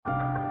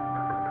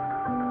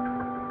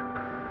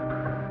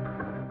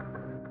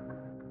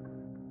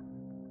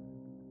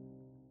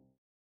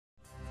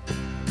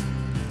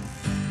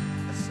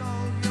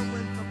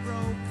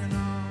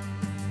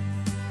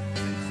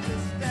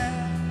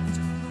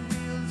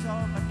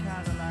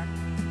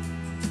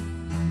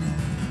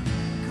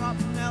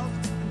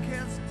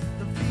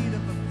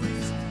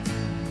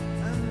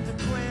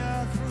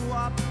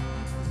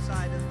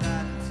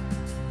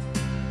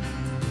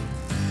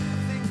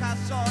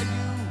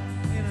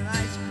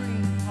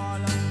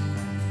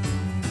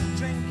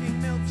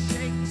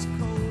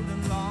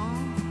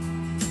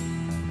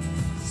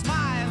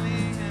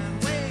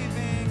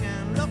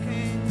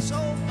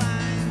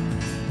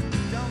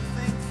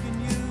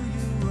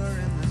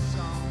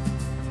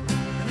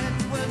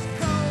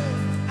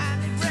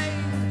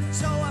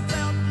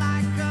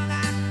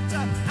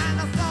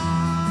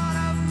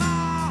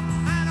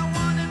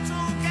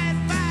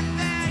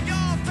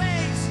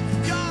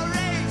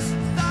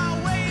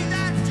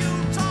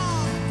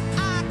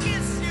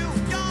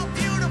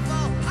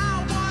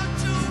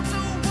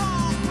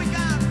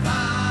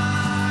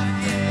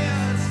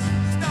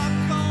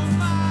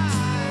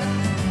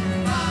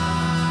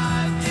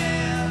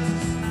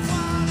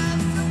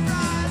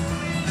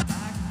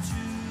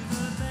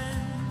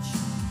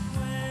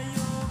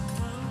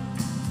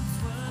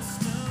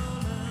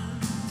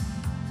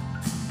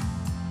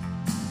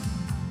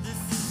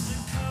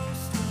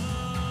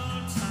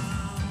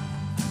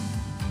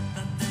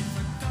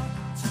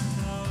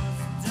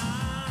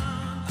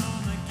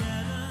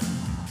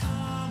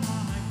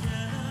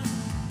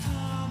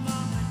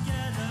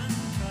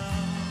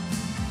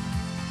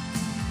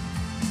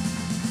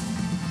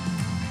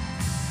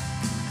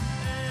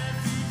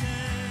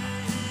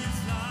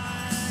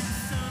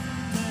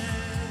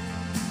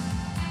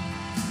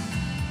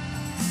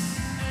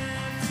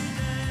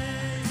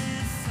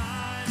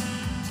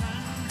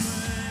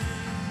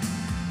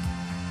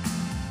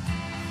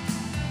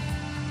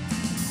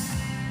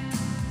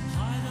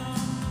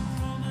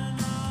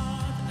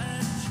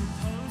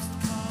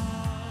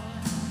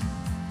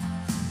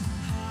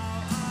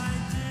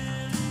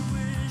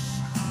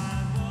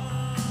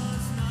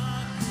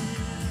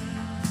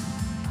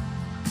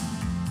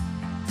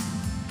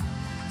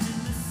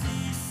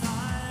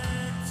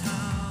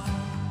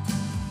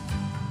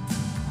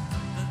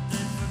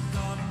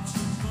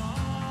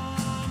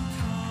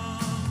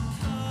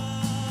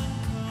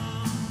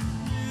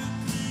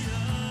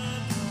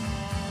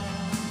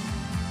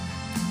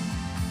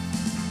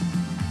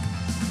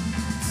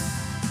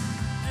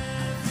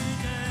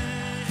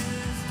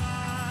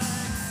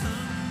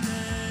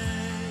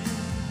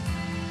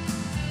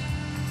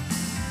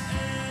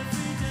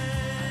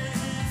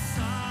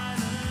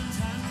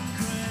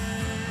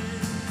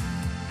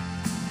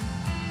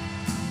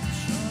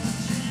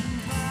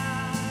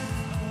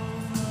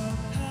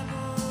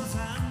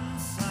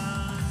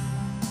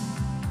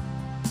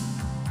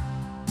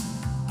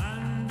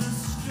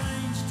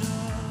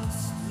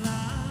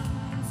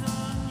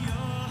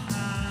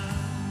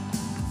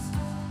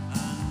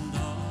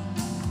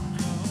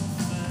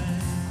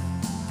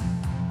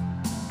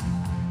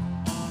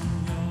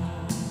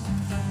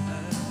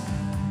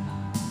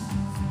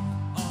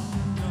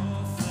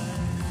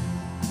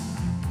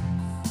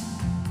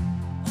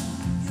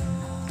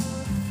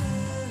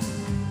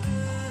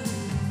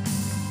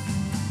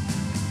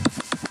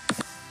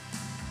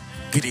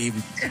Good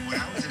evening. And when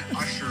I was an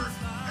usher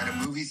at a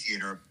movie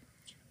theater,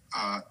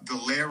 The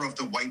Lair of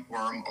the White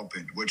Worm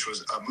opened, which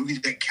was a movie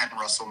that Ken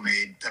Russell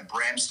made, that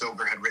Bram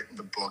Stoker had written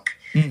the book.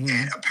 Mm-hmm.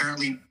 And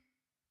apparently...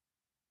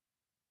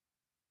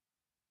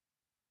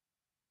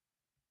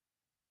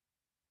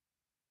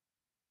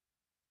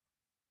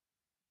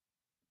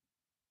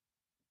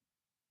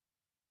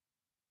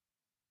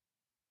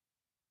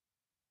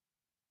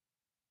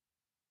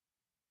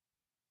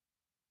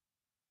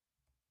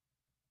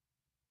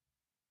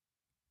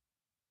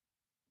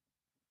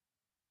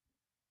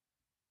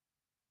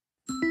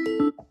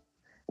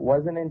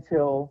 Wasn't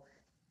until,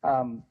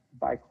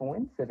 by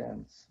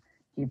coincidence,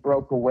 he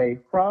broke away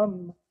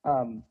from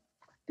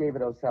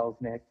David O.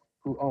 Selznick,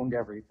 who owned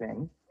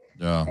everything.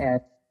 Yeah. And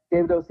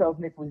David O.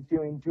 Selznick was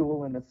doing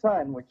Jewel in the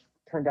Sun, which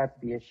turned out to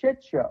be a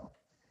shit show.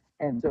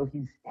 And so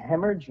he's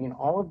hemorrhaging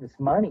all of this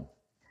money.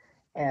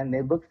 And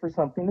they looked for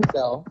something to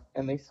sell,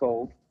 and they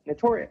sold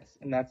Notorious.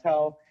 And that's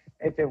how,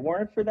 if it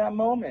weren't for that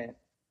moment,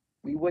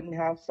 we wouldn't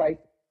have Psych.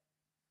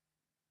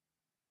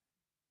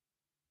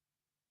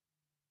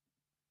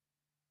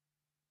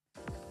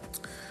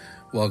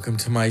 Welcome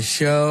to my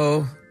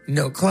show.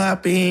 No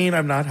clapping.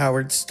 I'm not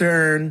Howard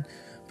Stern,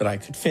 but I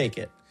could fake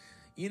it.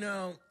 You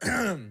know,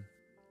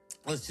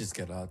 let's just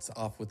get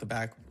off with the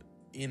back.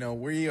 You know,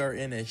 we are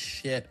in a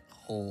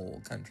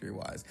shithole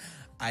country-wise.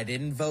 I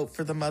didn't vote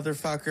for the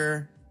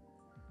motherfucker.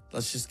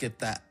 Let's just get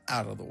that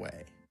out of the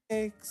way.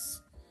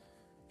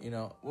 You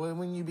know,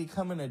 when you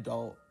become an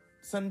adult,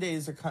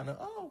 Sundays are kind of,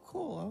 oh,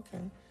 cool,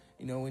 okay.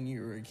 You know, when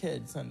you were a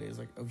kid, Sundays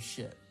like, oh,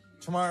 shit.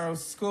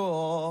 Tomorrow's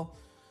school.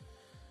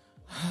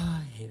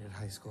 I hated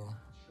high school.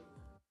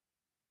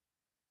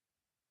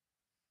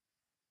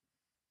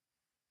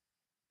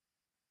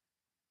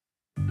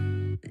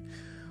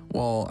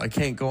 Well, I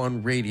can't go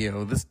on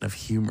radio. This is enough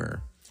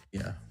humor.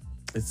 Yeah.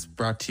 It's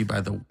brought to you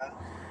by the...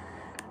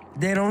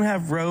 They don't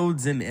have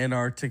roads in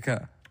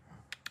Antarctica.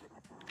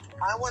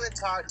 I want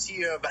to talk to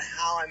you about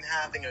how I'm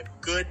having a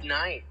good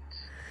night.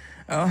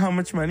 Oh, how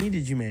much money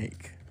did you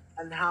make?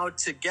 And how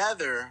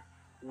together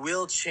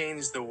we'll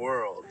change the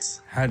world.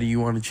 How do you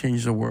want to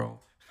change the world?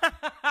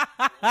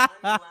 One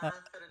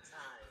laugh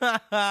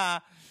at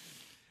a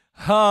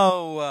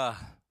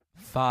time.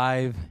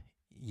 5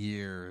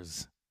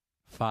 years.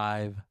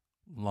 5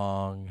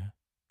 long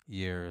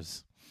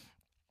years.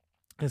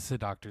 It's the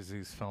Dr.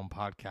 Zeus Film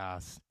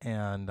Podcast.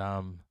 And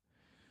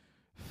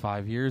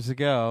 5 years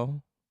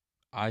ago,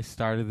 I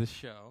started the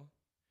show.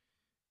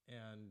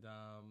 And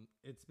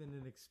it's been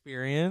an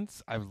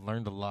experience. I've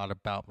learned a lot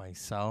about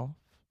myself.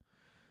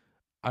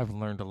 I've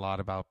learned a lot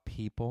about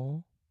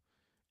people.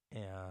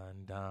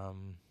 And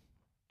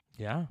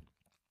yeah.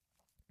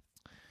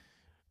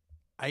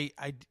 I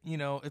you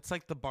know, it's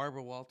like the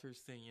Barbara Walters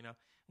thing, you know.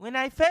 When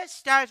I first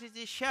started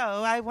the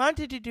show, I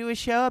wanted to do a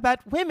show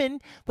about women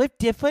with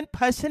different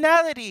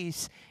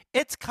personalities.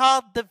 It's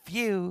called The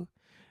View.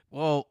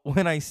 Well,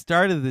 when I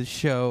started the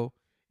show,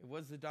 it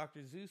was the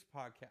Dr. Zeus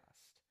podcast.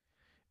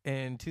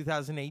 In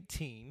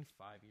 2018,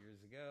 5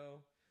 years ago.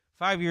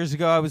 5 years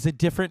ago, I was a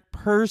different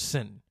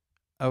person,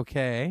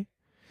 okay?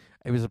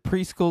 I was a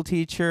preschool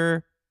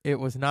teacher. It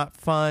was not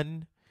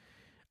fun.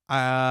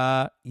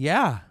 Yeah.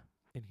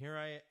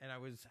 And I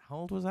was, how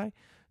old was I?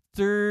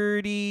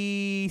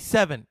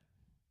 37.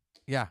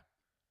 Yeah.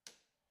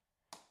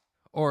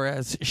 Or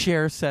as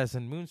Cher says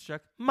in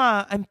Moonstruck,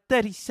 Ma, I'm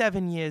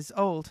 37 years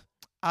old.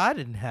 I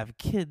didn't have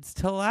kids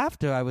till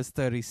after I was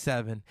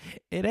 37.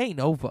 It ain't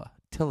over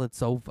till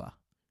it's over.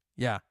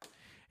 Yeah.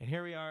 And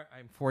here we are.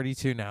 I'm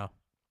 42 now.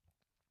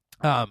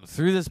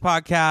 Through this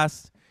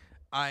podcast,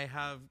 I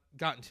have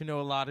gotten to know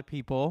a lot of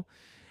people.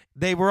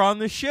 They were on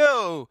the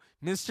show.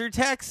 Mr.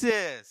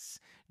 Texas.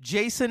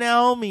 Jason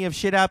Elmy of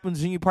Shit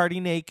Happens When You Party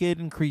Naked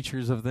and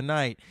Creatures of the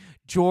Night.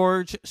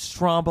 George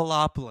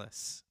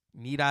Strombolopoulos.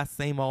 Need I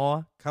say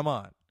more? Come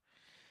on.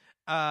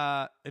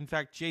 In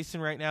fact, Jason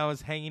right now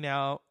is hanging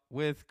out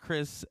with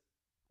Chris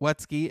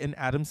Wetsky and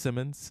Adam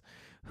Simmons,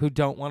 who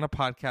don't want a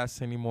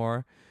podcast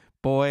anymore.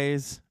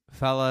 Boys,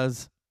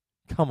 fellas,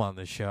 come on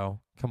the show.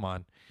 Come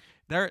on.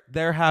 They're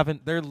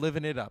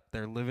living it up.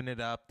 They're living it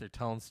up. They're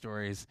telling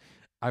stories.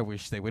 I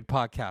wish they would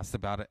podcast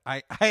about it.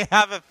 I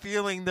have a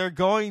feeling they're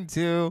going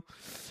to.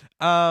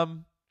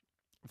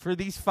 For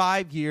these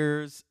 5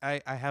 years,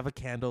 I have a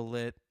candle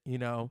lit, you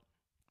know.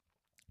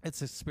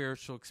 It's a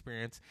spiritual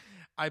experience.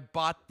 I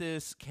bought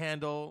this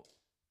candle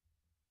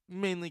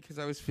mainly because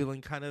I was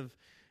feeling kind of,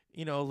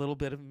 you know, a little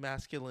bit of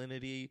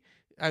masculinity.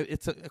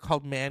 It's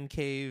called Man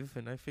Cave,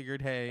 and I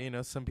figured, hey, you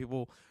know, some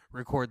people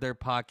record their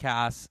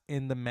podcasts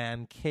in the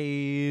Man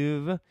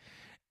Cave.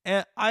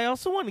 And I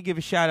also want to give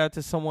a shout out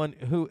to someone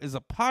who is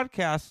a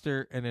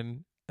podcaster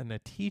and a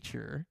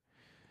teacher.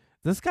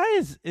 This guy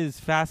is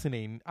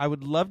fascinating. I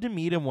would love to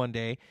meet him one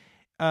day.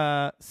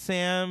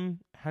 Sam,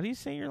 how do you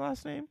say your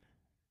last name?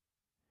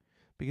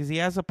 Because he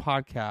has a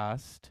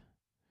podcast.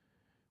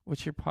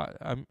 What's your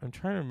I'm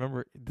trying to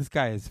remember. This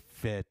guy is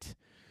fit.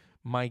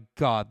 My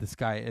God, this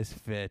guy is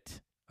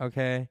fit.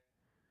 Okay?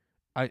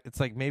 It's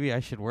like maybe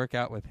I should work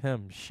out with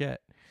him.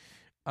 Shit.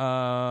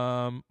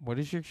 What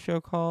is your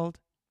show called?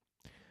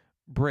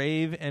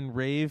 Brave and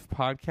Rave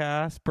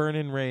podcast, Burn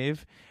and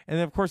Rave, and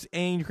then of course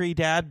Angry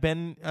Dad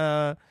Ben.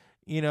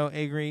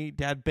 Angry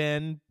Dad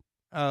Ben,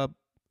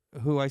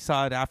 who I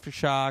saw at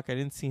Aftershock. I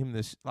didn't see him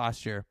this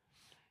last year.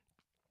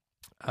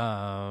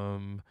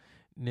 Ninja.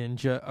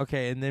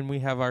 Okay, and then we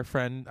have our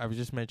friend I was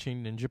just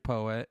mentioning, Ninja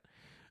Poet.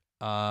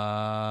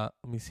 Let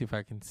me see if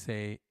I can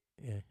say.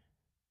 Yeah.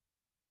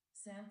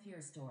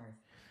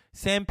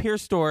 Sam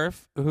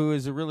Piersdorf, who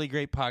is a really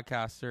great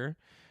podcaster,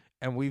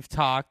 and we've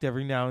talked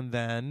every now and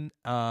then.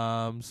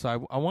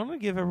 So I want to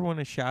give everyone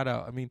a shout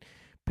out. I mean,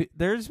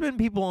 there's been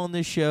people on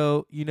this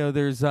show.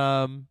 There's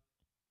Adam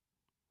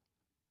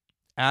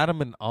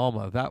and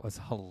Alma. That was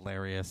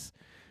hilarious.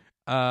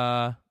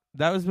 That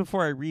was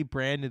before I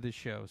rebranded the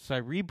show. So I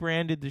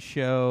rebranded the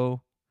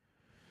show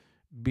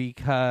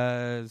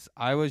because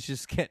I was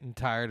just getting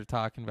tired of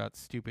talking about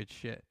stupid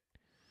shit.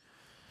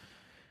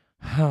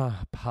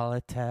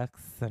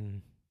 Politics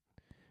and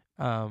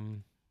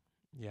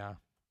yeah.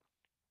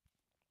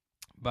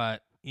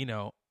 But,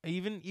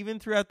 even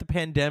throughout the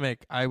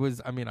pandemic, I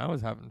was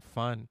having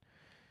fun.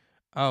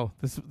 Oh,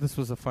 this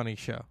was a funny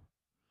show.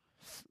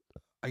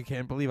 I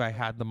can't believe I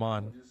had them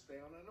on.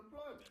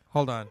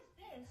 Hold on.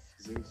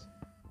 Zeus.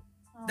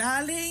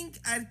 Darling,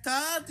 I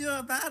told you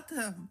about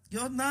him.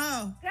 You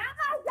know.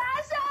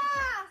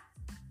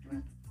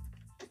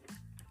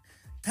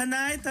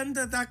 Tonight on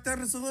the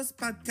Dr. Zeus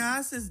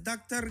podcast is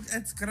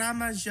it's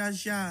Grandma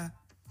Jaja.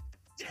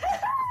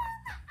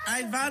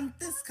 I want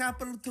this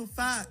couple to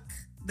fuck.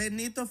 They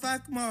need to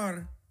fuck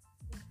more.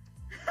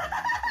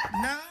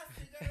 No.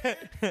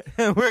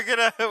 we're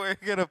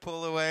gonna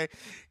pull away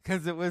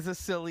because it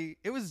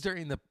was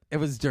during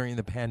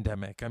the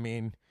pandemic. I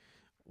mean,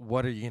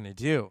 what are you gonna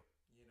do?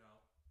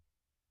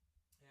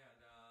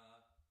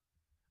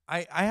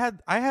 And I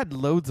had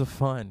loads of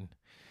fun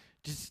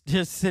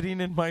just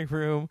sitting in my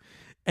room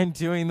and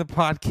doing the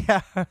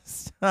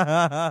podcast.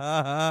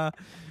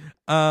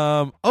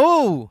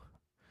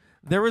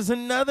 There was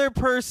another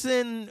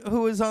person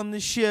who was on the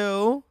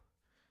show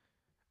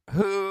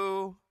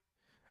who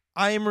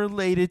I am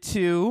related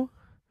to,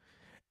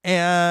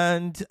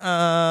 and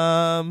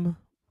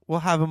we'll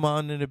have him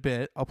on in a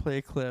bit. I'll play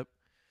a clip.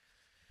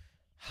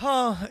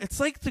 It's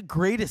like the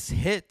greatest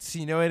hits,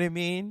 you know what I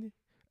mean?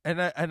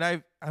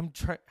 I'm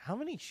trying. How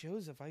many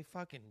shows have I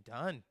fucking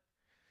done?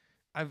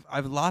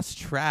 I've lost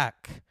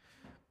track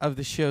of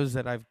the shows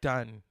that I've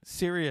done,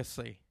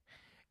 seriously,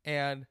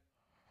 and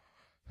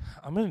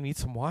I'm gonna need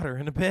some water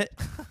in a bit.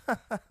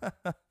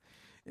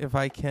 If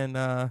I can.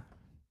 No,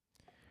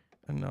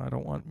 I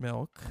don't want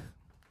milk.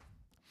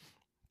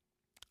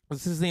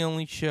 This is the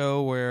only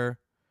show where,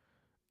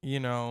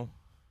 I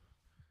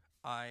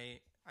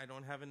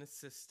don't have an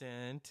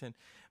assistant,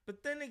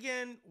 but then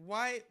again,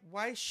 why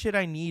should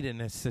I need an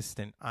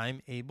assistant?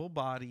 I'm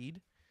able-bodied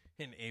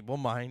and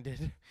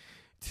able-minded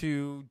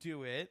to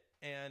do it,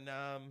 and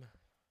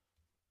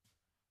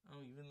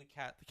even the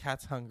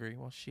cat's hungry.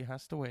 Well, she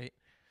has to wait.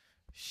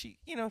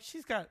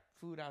 She's got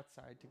food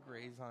outside to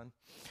graze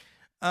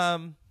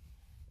on.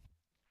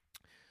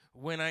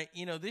 When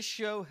this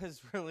show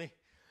has really,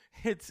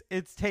 it's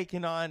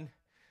taken on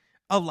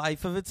a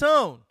life of its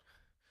own.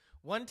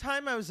 One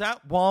time I was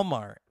at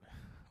Walmart.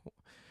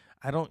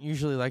 I don't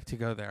usually like to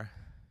go there.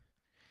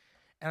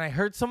 And I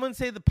heard someone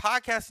say the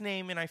podcast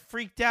name and I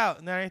freaked out.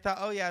 And then I thought,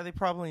 oh yeah, they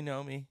probably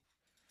know me.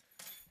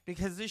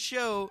 Because this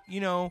show,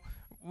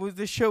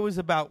 the show was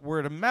about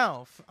word of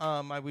mouth.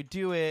 I would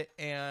do it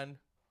and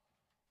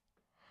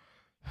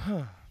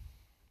I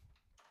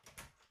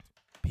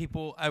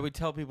would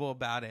tell people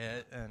about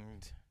it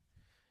and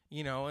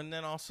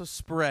then also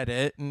spread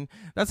it. And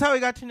that's how I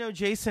got to know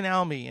Jason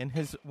Almy and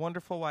his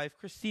wonderful wife,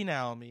 Christina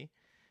Almy.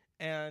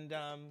 And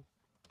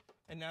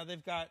now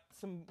they've got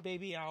some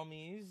baby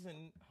Almys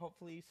and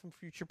hopefully some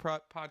future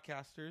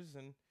podcasters.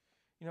 And,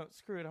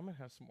 screw it. I'm going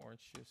to have some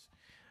orange juice.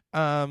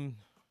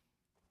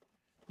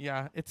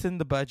 Yeah, it's in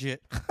the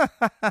budget.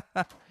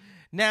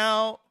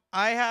 Now,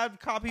 I have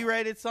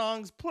copyrighted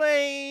songs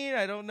playing.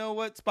 I don't know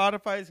what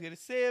Spotify is going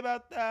to say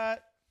about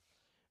that.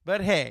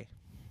 But hey,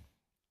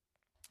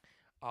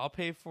 I'll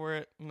pay for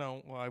it.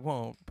 No, well, I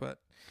won't. But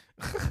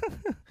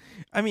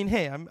I mean,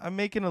 hey, I'm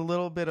making a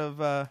little bit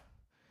of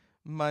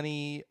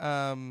money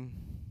in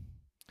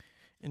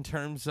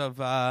terms of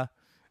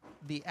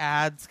the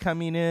ads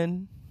coming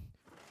in.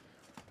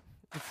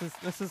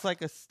 This is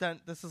like a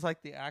stunt. This is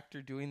like the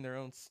actor doing their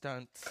own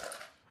stunts.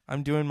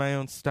 I'm doing my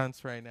own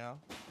stunts right now.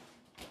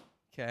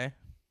 Okay.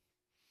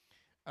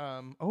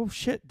 Oh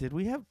shit! Did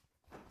we have?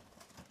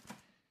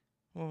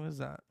 What was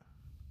that?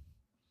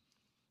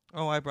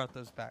 Oh, I brought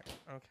those back.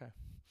 Okay.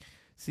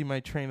 See my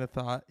train of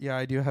thought. Yeah,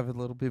 I do have a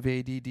little bit of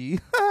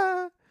ADD.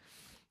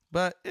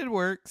 But it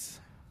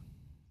works.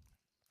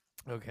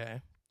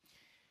 Okay.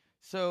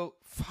 So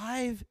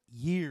 5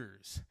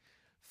 years.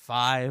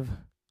 5.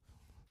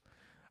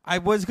 I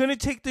was going to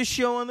take the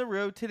show on the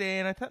road today,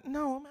 and I thought,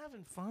 no, I'm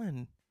having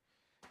fun.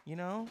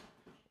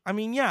 I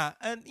mean, yeah.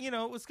 And,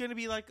 it was going to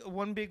be like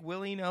one big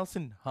Willie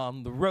Nelson,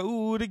 on the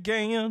road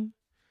again.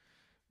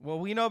 Well,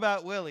 we know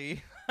about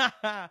Willie.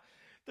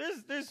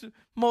 There's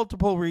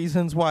multiple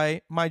reasons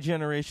why my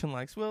generation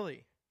likes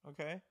Willie.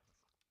 Okay.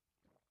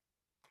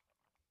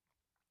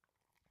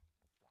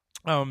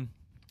 The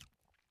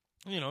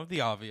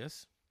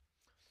obvious.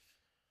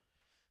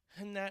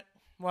 And that,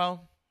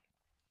 well,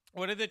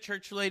 what did the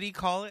church lady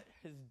call it?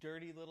 His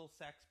dirty little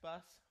sex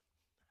bus?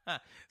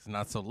 It's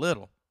not so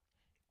little.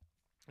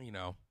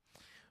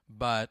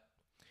 But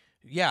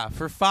yeah,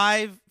 for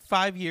five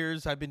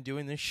years I've been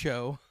doing this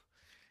show,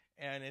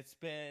 and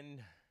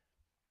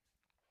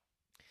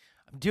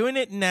I'm doing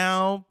it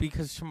now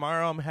because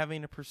tomorrow I'm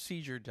having a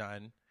procedure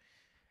done,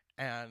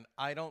 and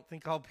I don't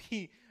think I'll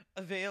be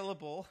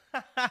available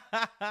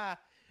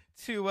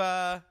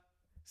to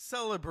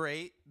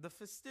celebrate the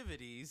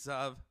festivities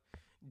of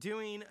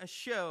doing a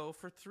show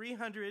for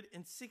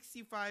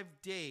 365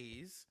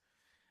 days.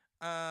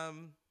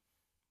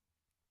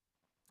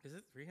 Is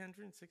it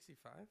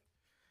 365?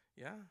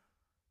 Yeah.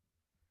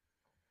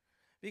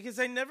 Because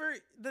I never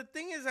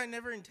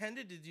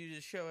intended to do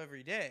this show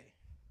every day.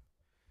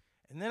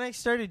 And then I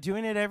started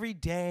doing it every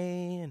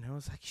day, and I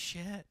was like,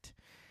 shit.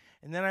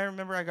 And then I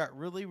remember I got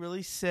really,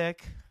 really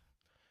sick,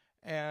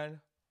 and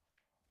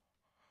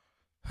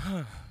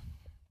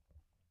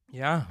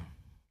yeah.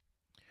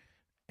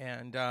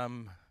 And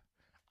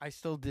I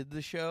still did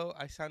the show.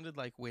 I sounded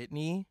like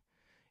Whitney.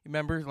 You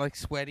remember, like,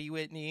 Sweaty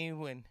Whitney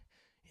when,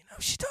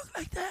 she talked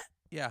like that?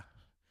 Yeah.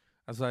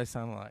 That's what I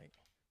sound like.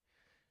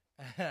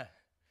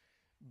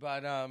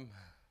 But,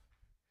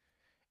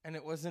 and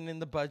it wasn't in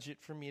the budget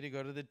for me to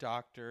go to the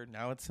doctor.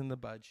 Now it's in the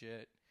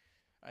budget.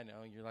 I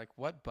know. You're like,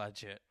 what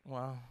budget?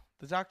 Well,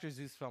 the Dr.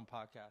 Zeus Film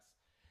Podcast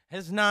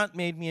has not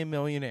made me a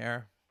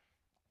millionaire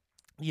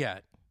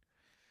yet.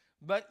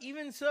 But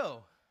even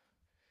so,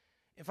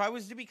 if I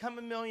was to become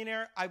a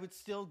millionaire, I would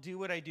still do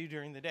what I do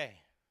during the day.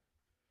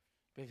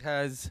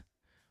 Because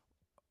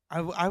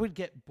I would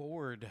get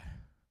bored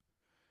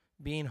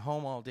being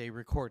home all day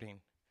recording.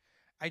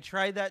 I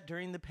tried that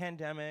during the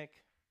pandemic.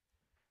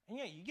 And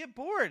yeah, you get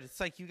bored. It's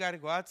like you got to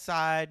go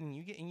outside and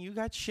you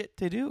got shit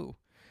to do.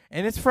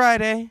 And it's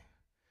Friday.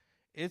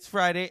 It's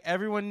Friday.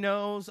 Everyone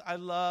knows I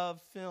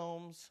love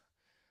films.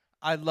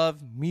 I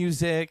love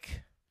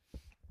music.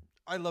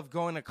 I love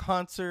going to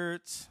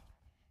concerts.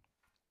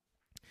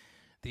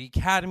 The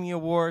Academy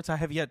Awards, I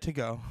have yet to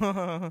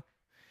go.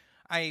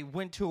 I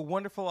went to a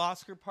wonderful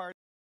Oscar party.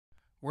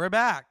 We're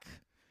back.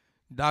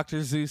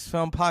 Dr. Zeus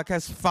Film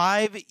Podcast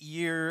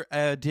 5-year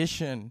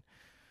edition.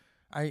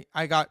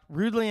 I got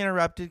rudely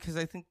interrupted because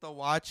I think the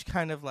watch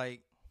kind of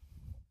like,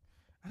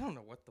 I don't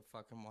know what the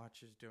fucking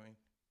watch is doing.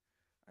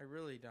 I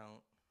really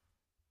don't.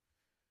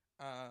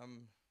 Let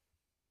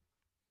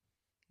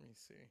me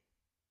see.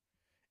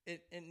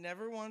 It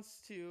never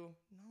wants to.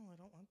 No, I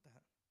don't want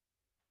that.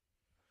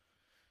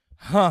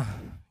 Huh.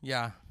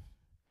 Yeah.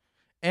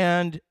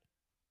 And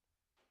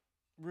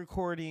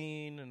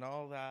recording and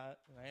all that.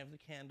 And I have the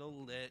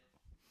candle lit.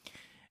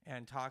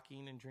 And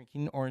talking and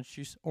drinking orange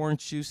juice.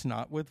 Orange juice,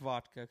 not with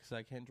vodka, because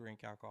I can't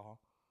drink alcohol.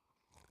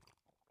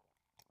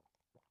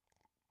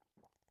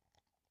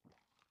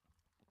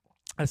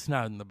 That's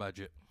not in the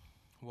budget.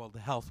 Well, the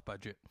health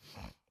budget.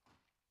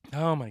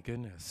 Oh, my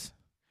goodness.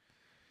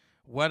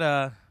 What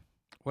a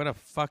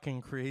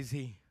fucking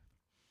crazy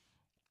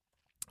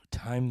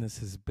time this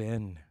has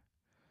been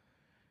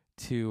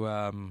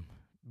to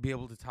be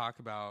able to talk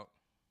about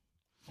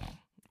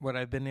what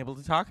I've been able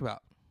to talk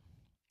about.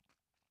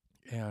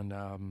 And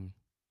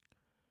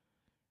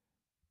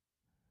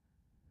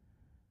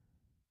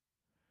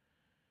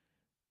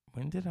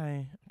when did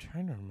I'm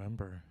trying to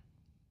remember.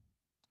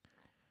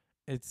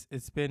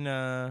 It's been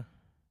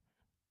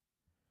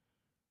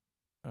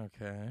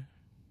okay.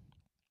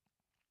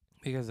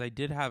 Because I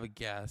did have a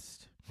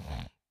guest.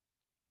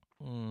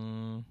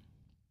 I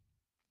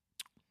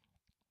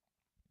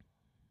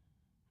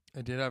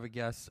did have a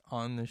guest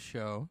on the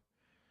show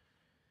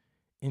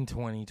in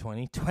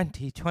 2020.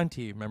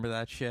 2020. Remember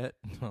that shit?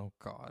 Oh,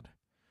 God.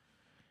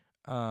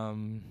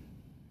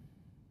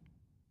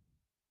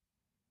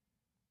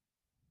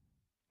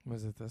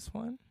 Was it this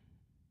one?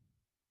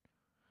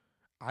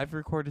 I've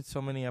recorded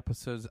so many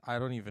episodes, I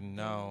don't even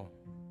know.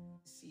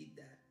 See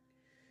that?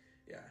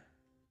 Yeah.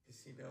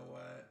 Because you know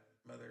what?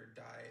 Mother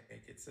died.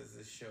 It says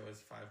this show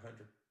is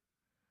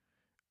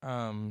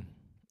 500.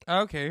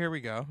 Okay, here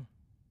we go.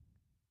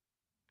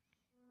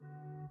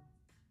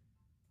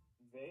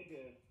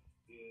 Vegas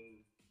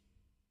is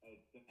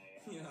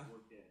I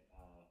work at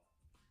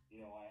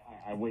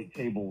I wait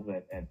tables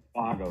at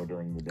Spago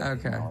during the day.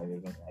 Okay.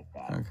 Everything like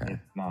that. Okay.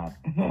 It's not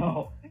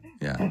no.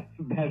 Yeah.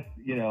 That's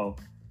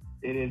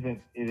it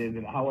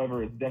isn't.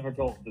 However, it's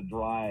difficult to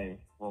drive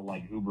for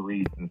like Uber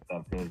Eats and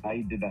stuff because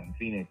I did that in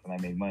Phoenix and I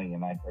made money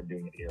and I started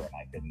doing it here and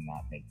I could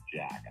not make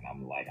jack and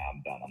I'm like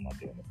I'm done. I'm not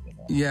doing this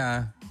anymore.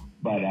 Yeah.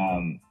 But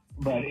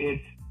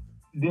it's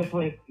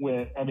different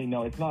with. I mean,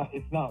 no, it's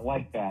not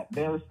like that.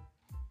 There's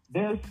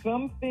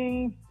some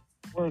things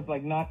where it's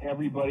like not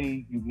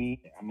everybody you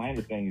meet. My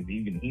understanding is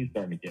even he's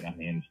starting to get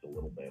unhinged a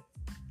little bit.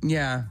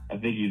 Yeah. I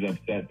think he's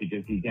upset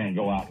because he can't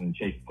go out and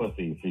chase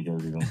pussy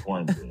because he's in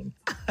quarantine.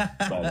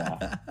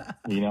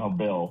 But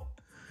Bill.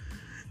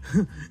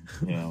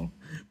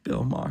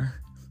 Bill Maher.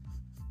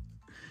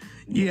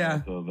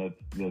 Yeah. So that's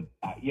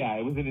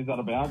it was in his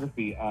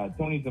autobiography.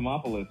 Tony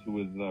Zimopoulos, who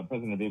was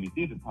president of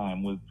ABC at the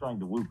time, was trying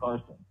to woo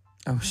Carson.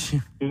 Oh,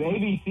 shit. Because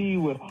ABC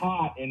was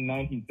hot in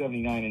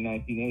 1979 and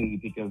 1980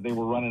 because they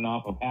were running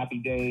off of Happy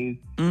Days,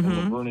 and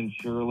Laverne and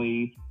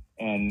Shirley,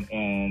 and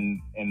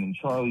then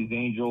Charlie's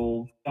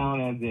Angels,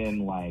 down as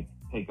in like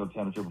take their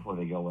temperature before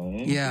they go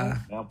in. Yeah.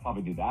 They'll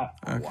probably do that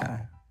for a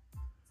while.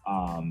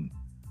 I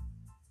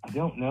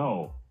don't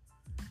know.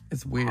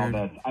 It's weird.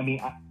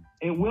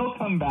 It will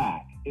come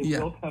back.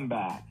 It will come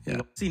back. Yeah.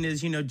 Scene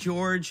is,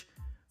 George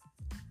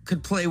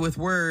could play with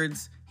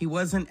words. He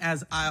wasn't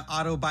as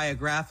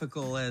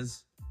autobiographical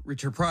as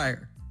Richard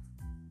Pryor.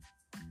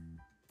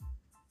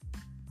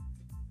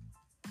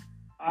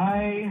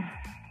 I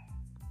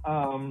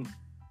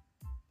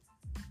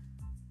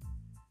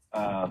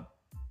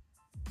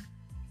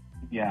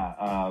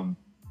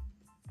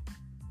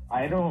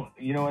don't,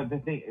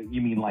 the thing,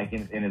 you mean like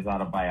in his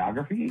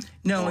autobiography?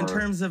 No, in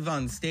terms of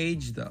on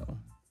stage though.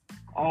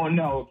 Oh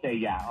no, okay,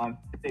 yeah, on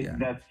stage,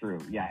 that's true.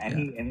 Yeah,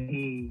 and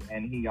he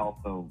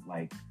also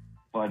like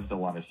fudged a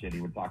lot of shit.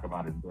 He would talk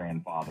about his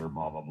grandfather,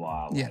 blah blah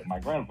blah. Like, my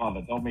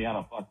grandfather told me how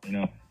to fuck,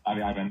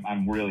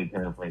 I'm really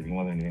paraphrasing,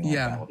 wasn't anything like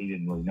that. Well, he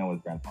didn't really know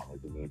his grandfather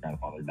because his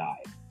grandfather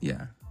died.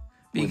 Yeah.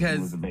 Because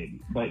he was a baby.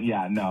 But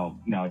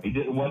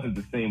it wasn't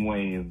the same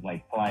way as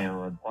like Pryor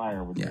was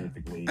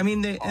basically. I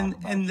mean, shit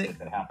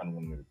that happened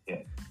when he was a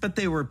kid. But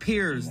they were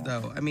peers,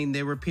 though. I mean,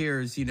 they were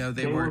peers.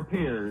 They were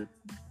peers.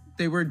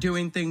 They were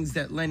doing things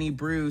that Lenny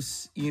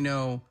Bruce,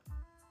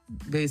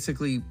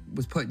 basically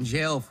was put in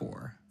jail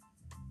for.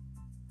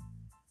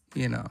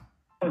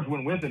 First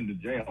went with him to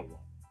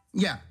jail.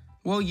 Yeah.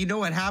 Well, you know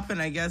what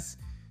happened? I guess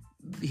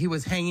he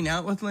was hanging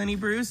out with Lenny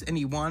Bruce and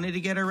he wanted to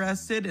get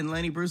arrested, and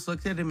Lenny Bruce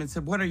looked at him and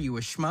said, "What are you,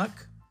 a schmuck?"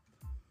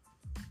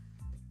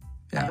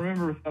 Yeah. I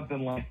remember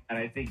something like that.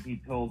 I think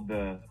he told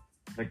the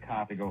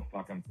cop to go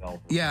fuck himself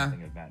or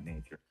something of that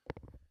nature.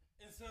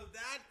 And so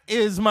that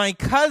is my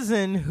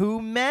cousin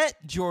who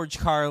met George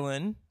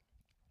Carlin,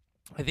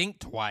 I think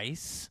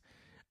twice.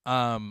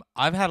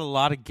 I've had a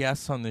lot of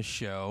guests on this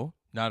show,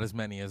 not as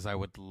many as I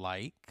would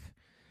like.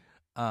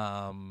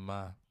 I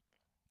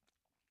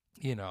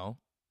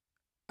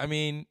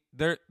mean,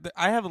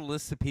 I have a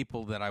list of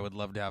people that I would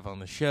love to have on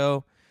the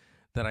show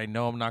that I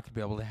know I'm not going to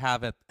be able to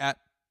have at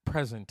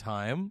present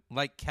time,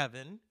 like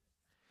Kevin,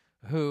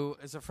 who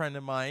is a friend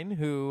of mine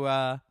who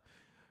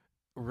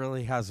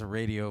really has a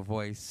radio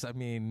voice. I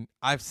mean,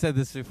 I've said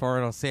this before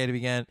and I'll say it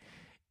again.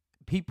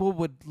 People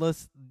would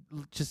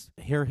just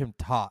hear him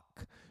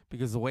talk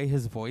because the way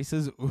his voice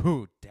is,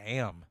 ooh,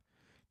 damn.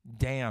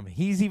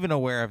 He's even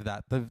aware of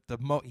that.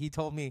 He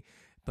told me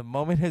the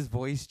moment his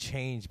voice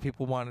changed,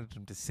 people wanted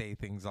him to say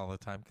things all the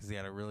time because he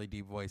had a really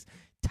deep voice.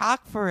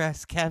 Talk for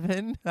us,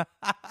 Kevin.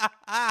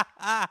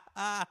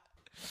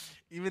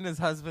 Even his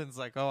husband's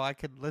like, oh, I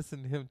could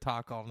listen to him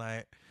talk all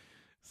night.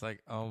 It's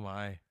like, oh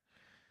my.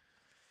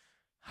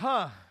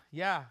 Huh,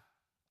 yeah.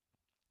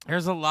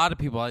 There's a lot of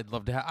people I'd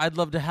love to have. I'd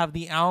love to have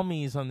the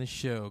Almies on the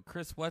show.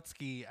 Chris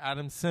Wetsky,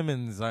 Adam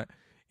Simmons,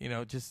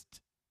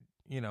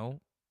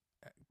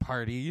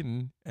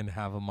 party and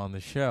have them on the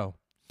show.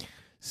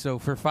 So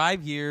for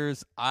 5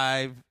 years,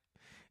 from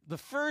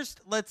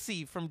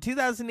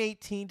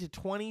 2018 to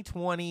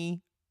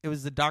 2020, it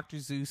was the Dr.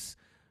 Zeus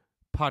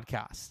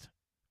podcast.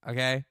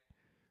 Okay.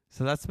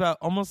 So that's about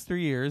almost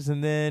 3 years.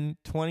 And then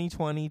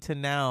 2020 to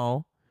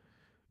now,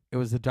 it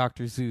was the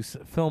Dr. Zeus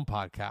film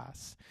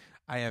podcast.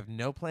 I have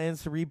no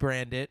plans to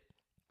rebrand it,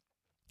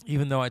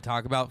 even though I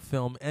talk about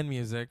film and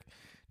music,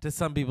 to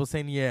some people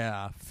saying,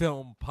 yeah,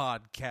 film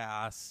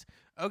podcast.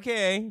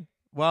 Okay,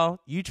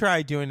 well, you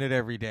try doing it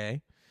every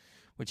day,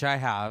 which I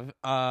have.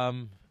 How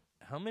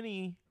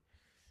many?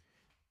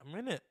 I'm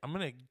gonna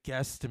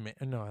guesstimate.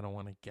 No, I don't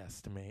want to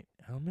guesstimate.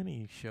 How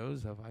many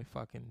shows have I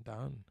fucking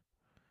done?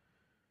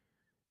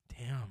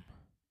 Damn,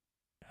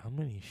 how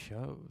many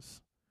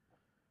shows?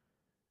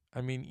 I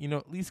mean,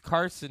 at least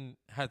Carson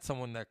had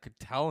someone that could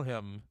tell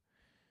him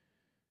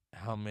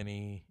how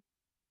many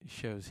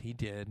shows he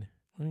did.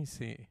 Let me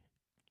see.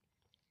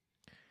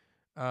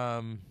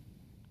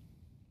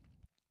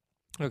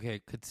 Okay,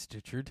 could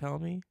Stitcher tell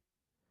me?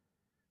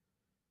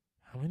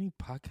 How many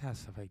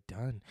podcasts have I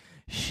done?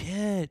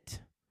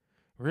 Shit.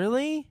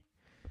 Really?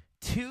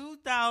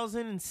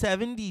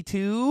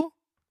 2,072?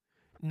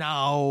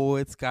 No,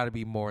 it's got to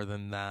be more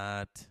than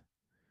that.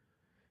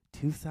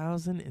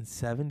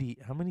 2,070.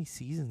 How many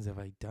seasons have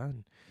I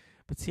done?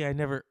 But see, I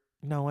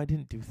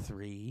didn't do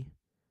 3.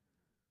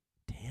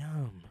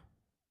 Damn.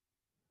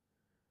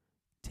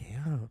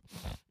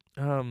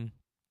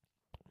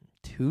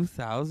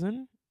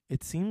 2,000?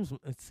 It seems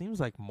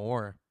like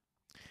more.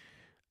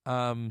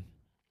 I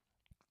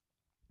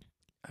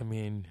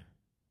mean,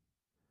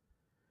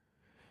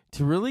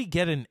 to really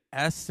get an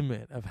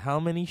estimate of how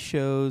many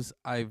shows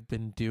I've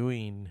been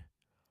doing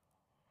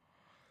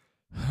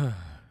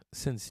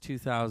since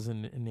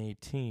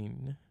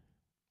 2018,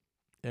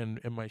 and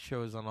my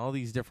shows on all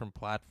these different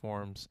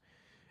platforms,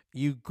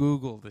 you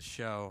Google the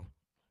show,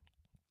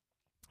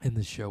 and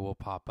the show will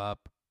pop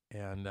up.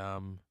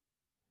 And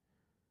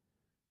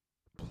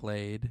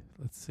played.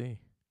 Let's see.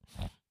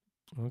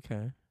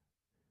 Okay.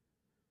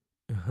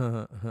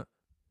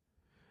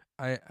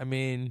 I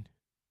mean,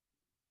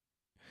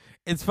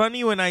 it's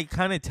funny when I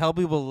kind of tell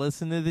people to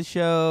listen to the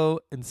show,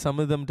 and some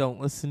of them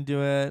don't listen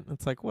to it.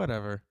 It's like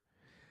whatever.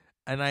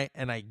 And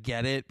I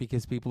get it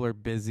because people are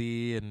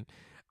busy, and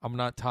I'm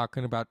not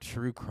talking about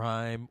true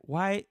crime.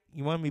 Why?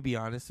 You want me to be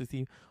honest with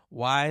you?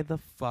 Why the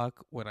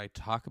fuck would I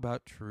talk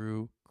about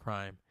true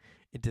crime?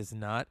 It does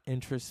not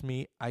interest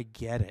me. I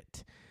get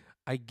it.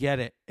 I get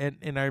it.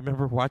 And I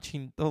remember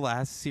watching the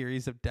last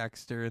series of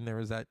Dexter, and there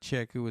was that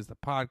chick who was the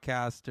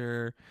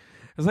podcaster. I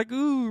was like,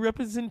 ooh,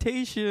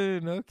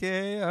 representation.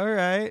 Okay, all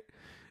right.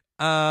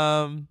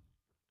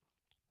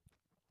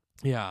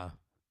 Yeah.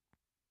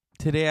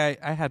 Today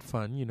I had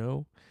fun, you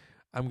know.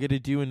 I'm going to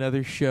do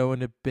another show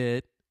in a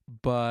bit,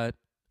 but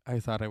I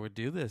thought I would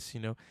do this,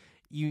 you know.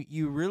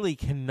 You really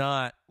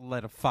cannot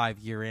let a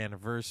 5-year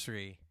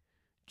anniversary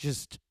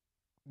just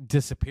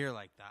disappear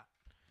like that.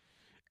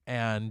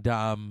 And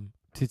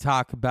to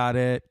talk about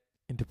it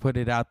and to put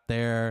it out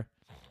there,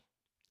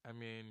 I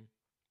mean,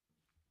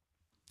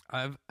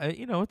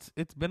 you know,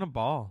 it's been a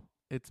ball.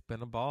 It's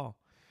been a ball.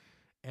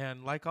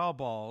 And like all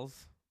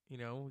balls, you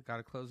know, we got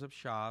to close up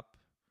shop.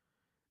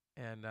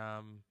 And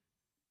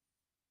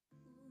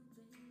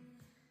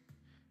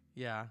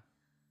yeah,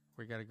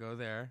 we got to go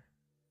there.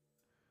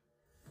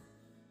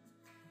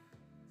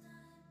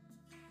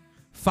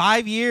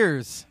 5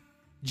 years.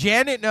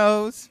 Janet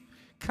knows.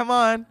 Come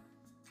on.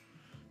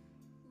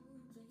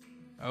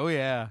 Oh,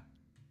 yeah.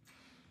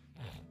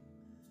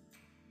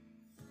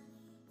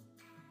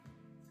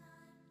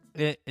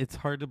 It's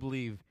hard to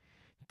believe.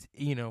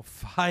 You know,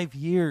 5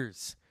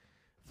 years.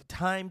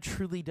 Time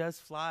truly does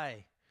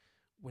fly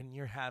when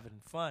you're having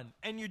fun.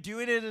 And you're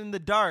doing it in the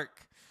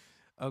dark.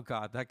 Oh,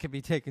 God, that could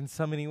be taken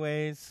so many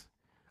ways.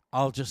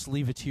 I'll just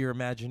leave it to your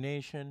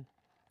imagination.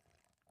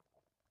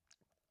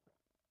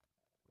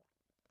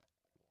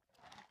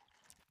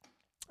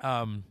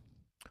 My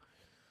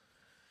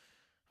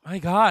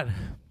God.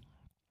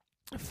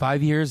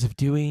 5 years of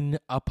doing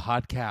a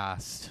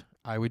podcast.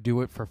 I would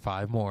do it for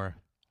 5 more.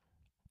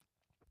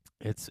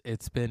 It's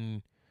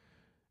been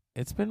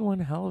one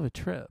hell of a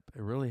trip.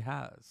 It really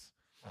has.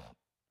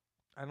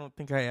 I don't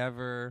think I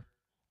ever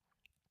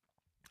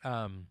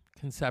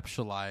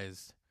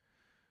conceptualized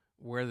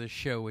where the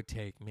show would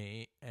take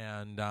me.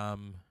 And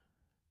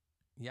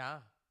yeah.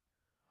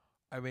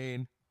 I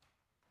mean,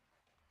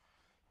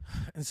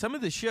 and some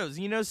of the shows,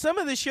 you know, some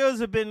of the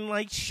shows have been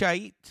like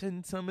shite,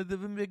 and some of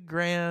them have been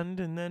grand,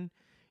 and then,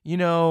 you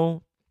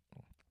know,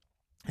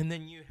 and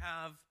then you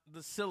have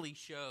the silly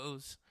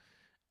shows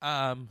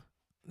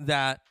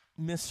that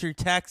Mr.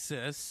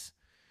 Texas,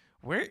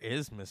 where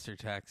is Mr.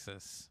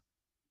 Texas?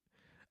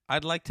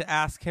 I'd like to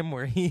ask him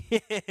where he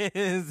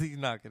is. He's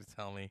not going to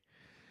tell me.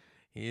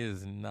 He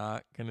is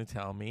not going to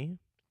tell me.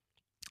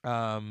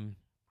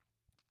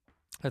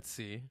 Let's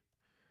see.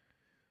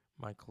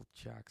 Michael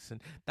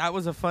Jackson. That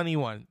was a funny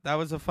one.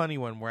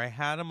 Where I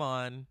had him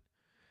on,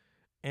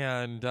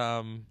 and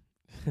God,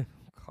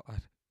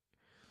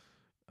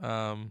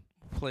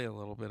 play a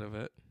little bit of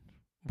it.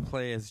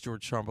 Play, as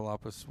George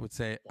Chambalopoulos would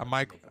say, a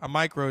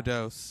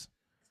microdose.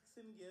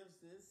 Jackson gives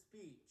this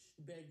speech.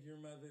 Begged your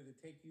mother to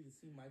take you to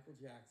see Michael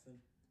Jackson.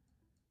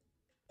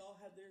 They all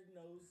had their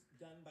nose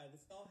done by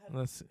this.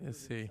 Let's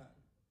see.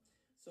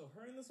 So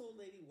her and this old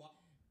lady walk.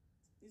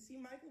 You see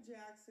Michael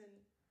Jackson.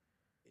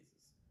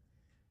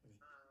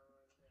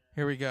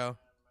 Here we go.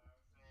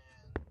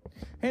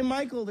 Hey,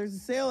 Michael, there's a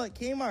sale at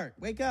Kmart.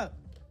 Wake up.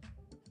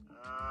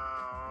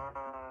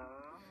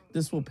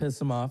 This will piss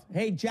him off.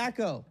 Hey,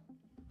 Jacko.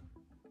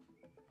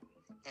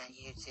 Now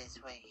you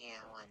just wait here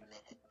 1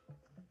 minute.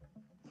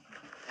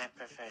 I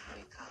prefer to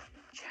be called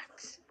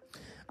Jackson.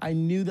 I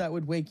knew that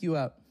would wake you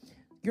up.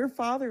 Your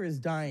father is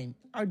dying.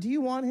 Do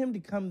you want him to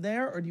come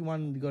there, or do you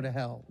want him to go to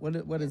hell? What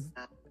is...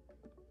 I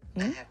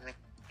have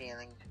mixed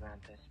feelings about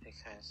this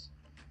because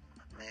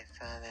my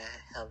father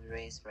helped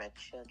raise my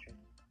children.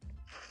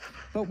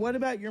 But what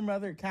about your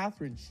mother,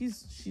 Catherine?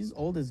 She's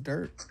old as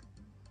dirt.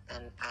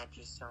 And I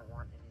just don't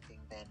want anything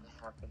bad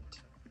to happen to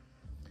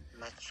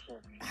my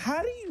children.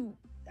 How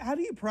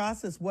do you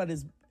process what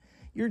is...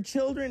 Your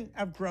children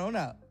have grown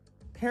up.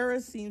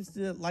 Paris seems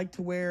to like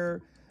to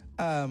wear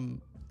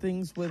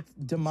things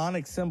with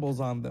demonic symbols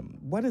on them.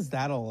 What is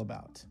that all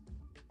about?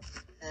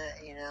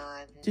 You know,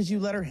 Did you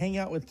let her hang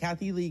out with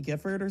Kathy Lee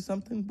Gifford or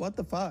something? What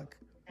the fuck?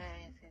 I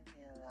think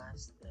they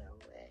lost their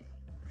way.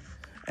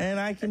 And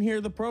I can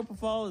hear the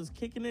propofol is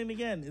kicking in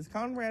again. Is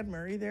Conrad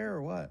Murray there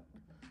or what?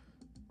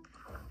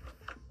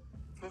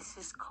 This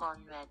is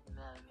Conrad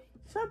Murray.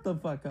 Shut the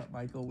fuck up,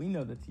 Michael. We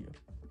know that's you.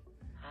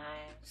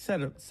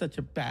 Such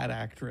a bad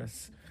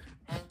actress.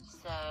 And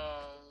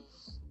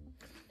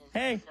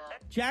Hey,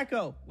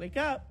 Jacko, wake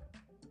up.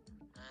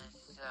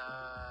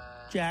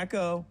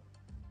 Jacko.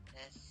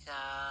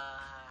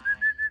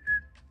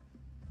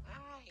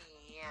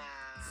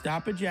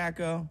 Stop it,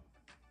 Jacko.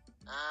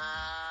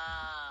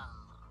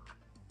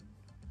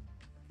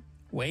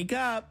 Wake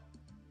up.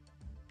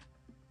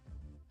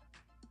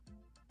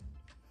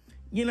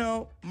 You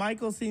know,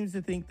 Michael seems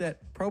to think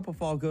that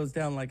propofol goes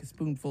down like a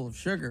spoonful of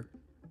sugar.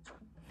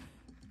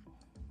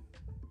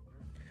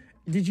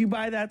 Did you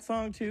buy that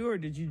song too, or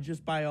did you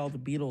just buy all the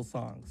Beatles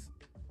songs?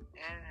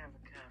 I don't have a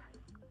comment.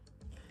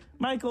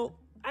 Michael,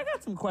 I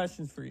got some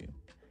questions for you.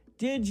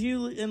 Did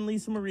you and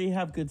Lisa Marie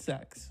have good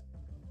sex?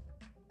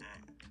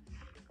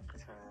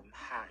 Some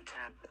hot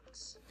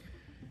topics.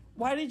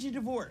 Why did you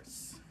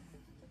divorce?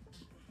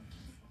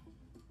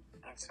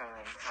 Some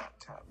hot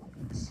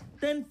topics.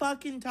 Then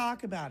fucking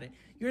talk about it.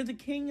 You're the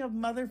king of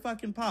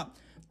motherfucking pop.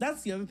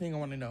 That's the other thing I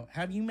want to know.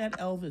 Have you met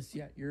Elvis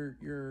yet? Your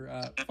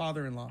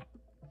father-in-law.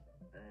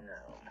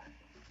 No.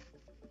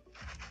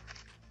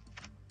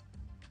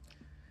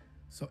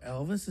 So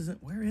Elvis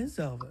isn't... Where is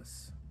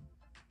Elvis?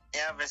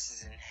 Elvis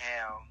is in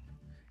hell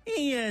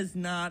He is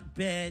not,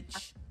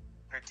 bitch.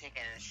 for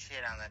taking a shit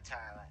on the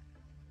toilet.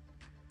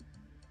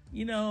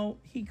 You know,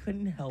 he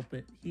couldn't help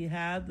it. He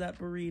had that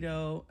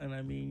burrito, and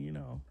I mean, you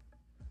know.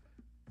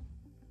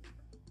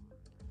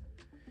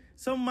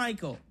 So,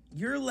 Michael,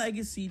 your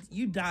legacy,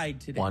 you died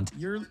today.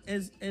 You're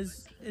is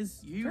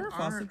Farrah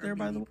Fawcett there,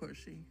 by the way?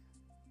 Pushy.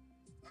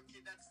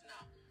 Okay, that's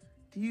not.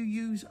 Do you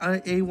use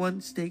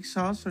A1 steak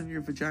sauce on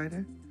your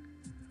vagina?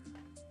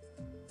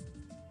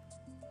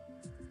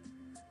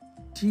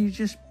 Do you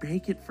just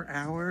bake it for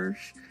hours?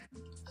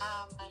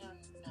 I don't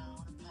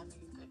know. I'm having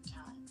a good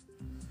time.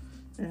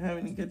 You're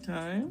having a good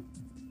time?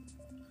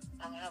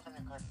 I'm having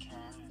a good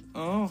time.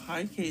 Oh,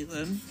 hi,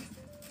 Caitlin.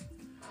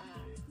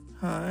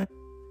 Hi.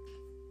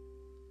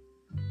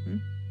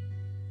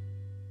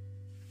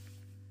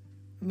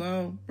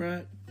 Hello,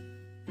 Brett.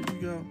 Where'd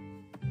you go?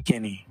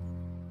 Kenny.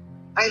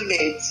 I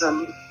made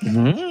some.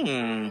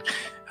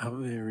 How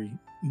very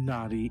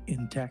naughty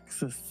in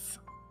Texas.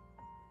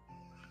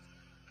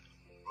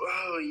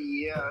 Oh,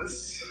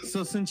 yes.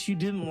 So since you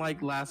didn't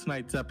like last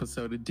night's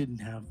episode, it didn't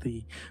have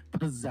the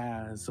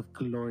pizzazz of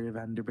Gloria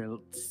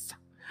Vanderbilt's.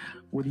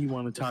 What do you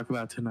want to talk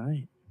about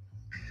tonight?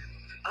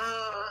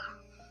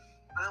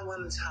 I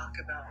want to talk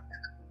about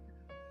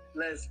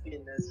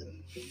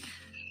lesbianism.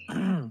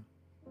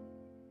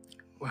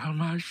 Well,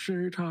 my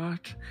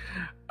sweetheart,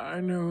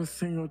 I know a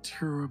thing or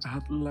two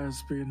about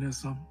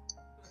lesbianism.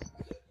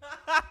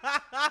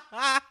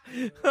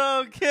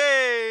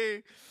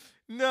 Okay.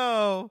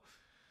 No.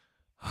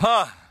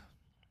 Huh.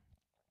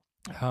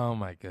 Oh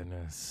my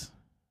goodness.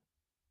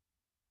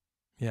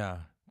 Yeah.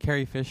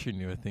 Carrie Fisher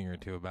knew a thing or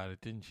two about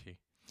it, didn't she?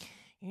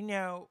 You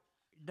know,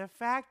 the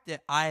fact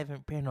that I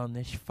haven't been on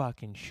this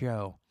fucking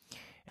show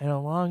in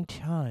a long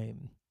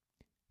time.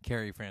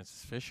 Carrie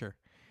Francis Fisher.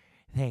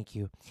 Thank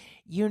you.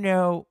 You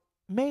know,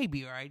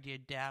 maybe I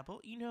did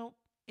dabble. You know,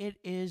 it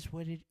is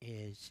what it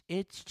is.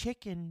 It's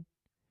chicken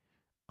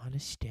on a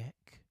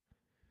stick.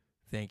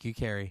 Thank you,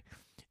 Carrie.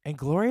 And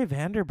Gloria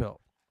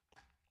Vanderbilt.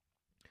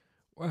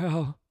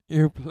 Well,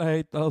 you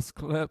played those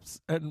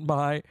clips and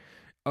my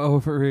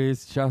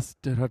ovaries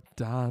just did a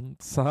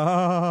dance.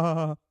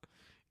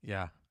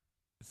 Yeah.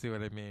 See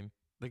what I mean?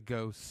 The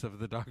ghosts of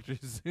the Dr.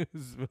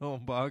 Zeus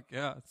film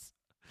podcast.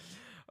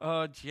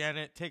 Oh,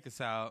 Janet, take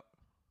us out.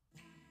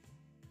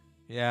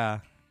 Yeah.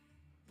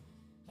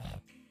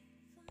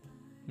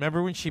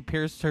 Remember when she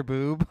pierced her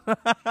boob?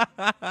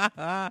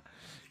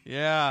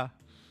 Yeah.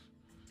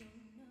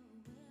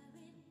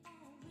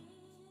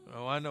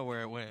 Oh, I know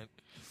where it went.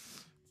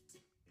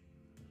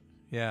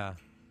 Yeah.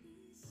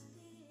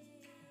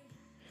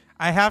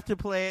 I have to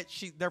play it.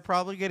 They're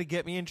probably going to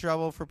get me in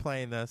trouble for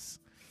playing this.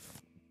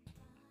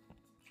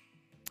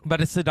 But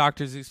it's the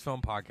Dr. Zeus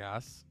Film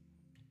Podcast.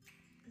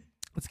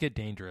 Let's get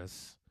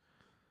dangerous.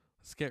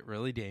 Let's get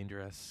really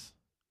dangerous.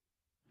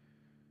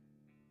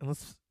 And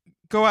let's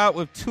go out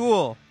with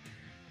Tool.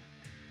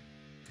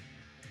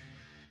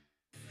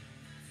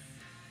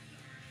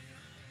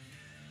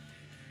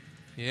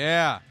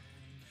 Yeah.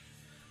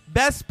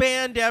 Best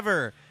band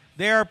ever.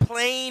 They are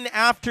playing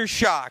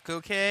Aftershock,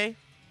 okay?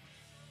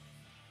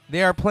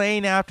 They are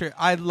playing after.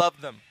 I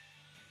love them.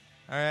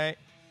 All right?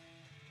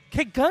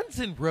 Can Guns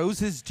N'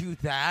 Roses do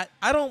that?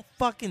 I don't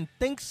fucking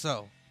think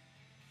so.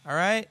 All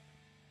right?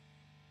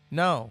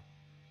 No.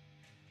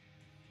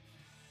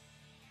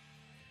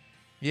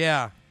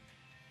 Yeah.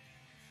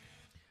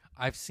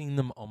 I've seen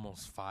them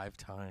almost 5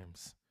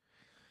 times.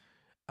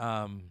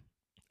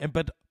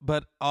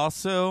 But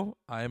also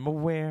I'm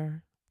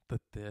aware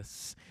that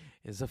this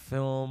is a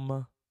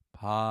film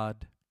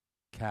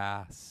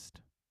podcast.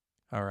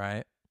 All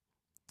right?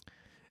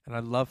 And I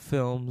love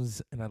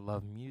films and I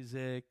love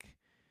music,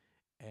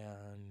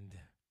 and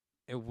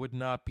it would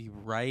not be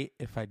right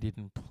if I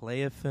didn't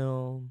play a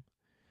film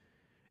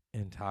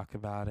and talk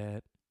about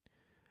it.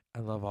 I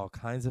love all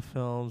kinds of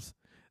films.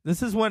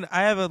 This is one.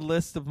 I have a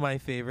list of my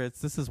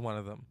favorites. This is one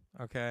of them,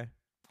 okay?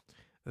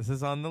 This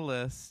is on the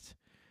list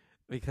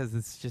because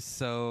it's just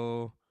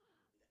so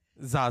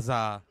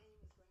Zaza.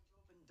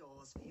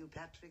 Doors for you,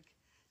 Patrick.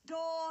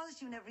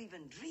 Doors you never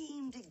even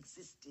dreamed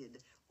existed.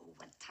 Oh,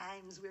 what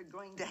times we're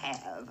going to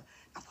have.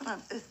 Now, what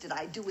on earth did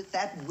I do with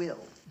that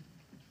will?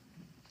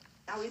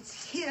 Now,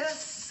 it's here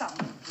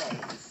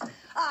someplace.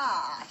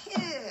 Ah,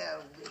 here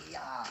we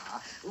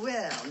are.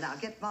 Well, now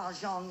get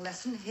mahjong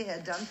lesson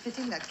hair done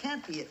fitting. That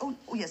can't be it. Oh,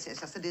 yes,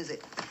 it is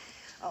it.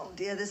 Oh,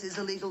 dear, this is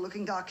a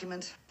legal-looking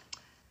document.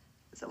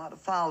 There's a lot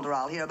of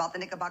falderall here about the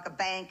Knickerbocker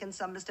Bank and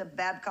some Mr.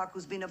 Babcock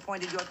who's been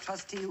appointed your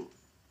trustee.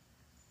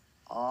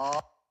 Oh.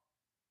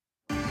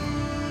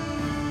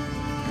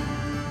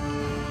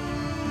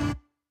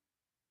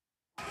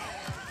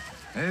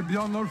 Hey,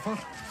 Bjorn Norfolk.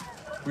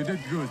 We did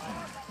good.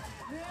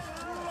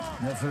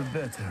 Never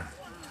better.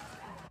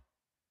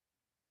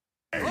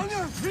 On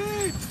your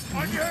feet!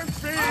 On your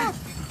feet! Up!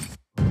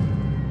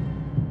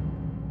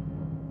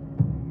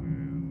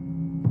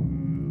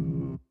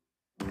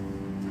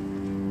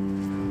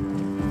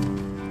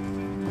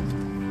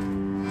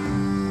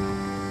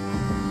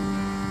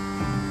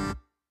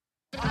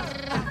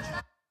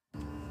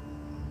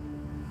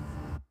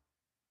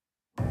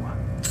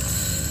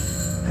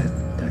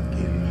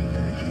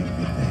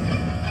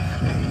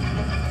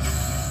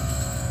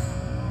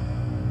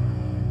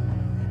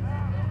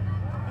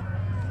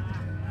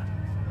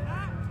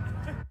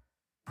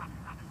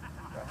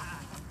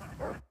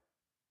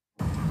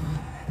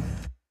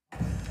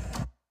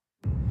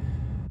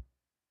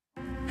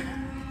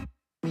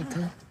 Me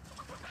too.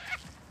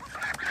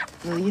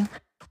 Will you?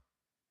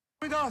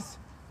 With us!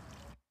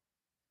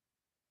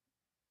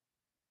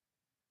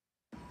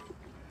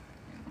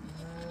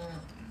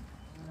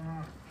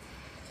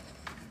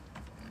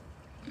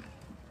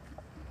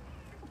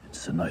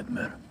 It's a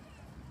nightmare.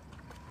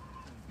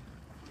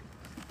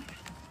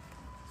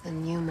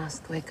 Then you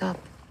must wake up.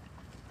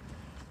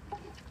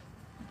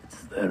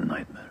 It's their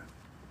nightmare.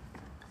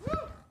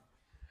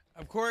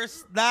 Of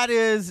course, that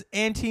is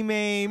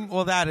Anti-Mame.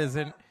 Well, that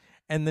isn't.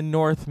 And The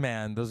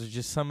Northman. Those are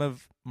just some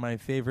of my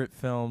favorite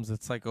films.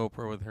 It's like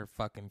Oprah with her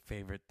fucking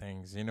favorite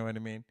things. You know what I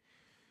mean?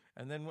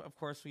 And then, of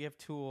course, we have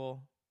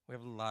Tool. We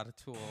have a lot of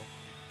Tool.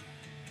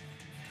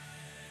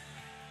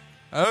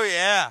 Oh,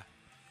 yeah.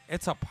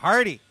 It's a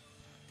party.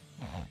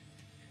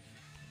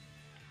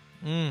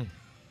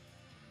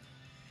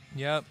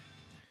 Yep.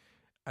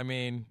 I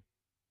mean,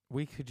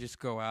 we could just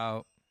go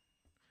out.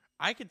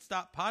 I could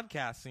stop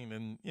podcasting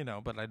and,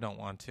 but I don't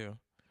want to.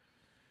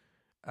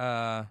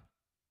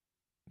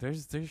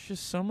 There's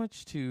just so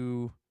much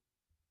to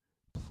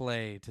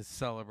play, to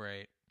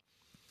celebrate.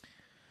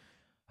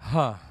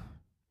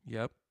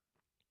 Yep.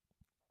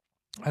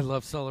 I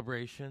love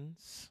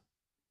celebrations.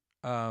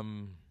 I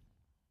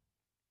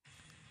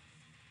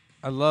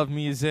love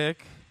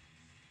music.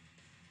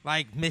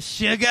 Like Miss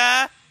Sugar.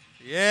 Yeah.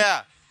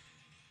 Hi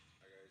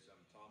guys, I'm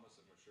Thomas.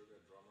 I'm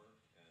Meshuggah, drummer,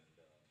 and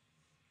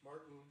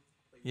Martin.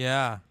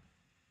 Yeah.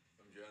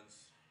 I'm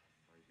Jens.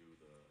 I do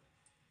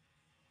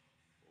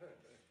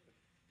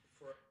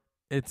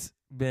the. It's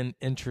been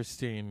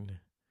interesting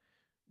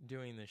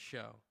doing this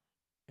show.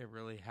 It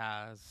really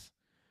has.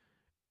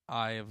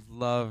 I have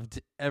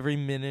loved every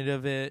minute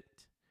of it,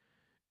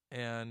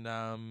 and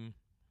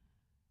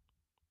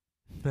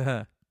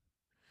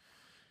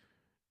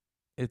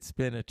it's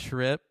been a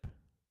trip.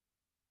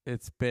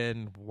 It's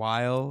been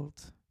wild.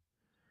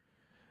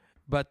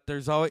 But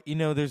there's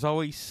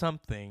always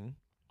something.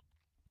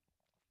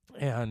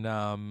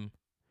 And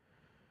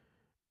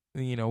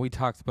we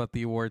talked about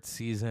the award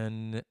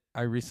season.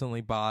 I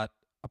recently bought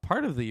a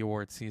part of the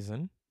award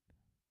season.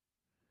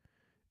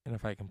 And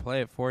if I can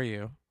play it for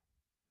you.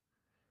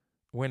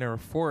 Winner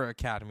of 4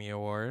 Academy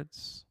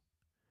Awards,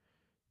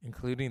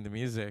 including the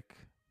music,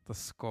 the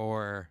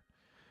score.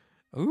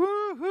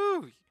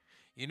 Woo-hoo!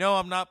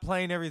 I'm not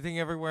playing Everything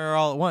Everywhere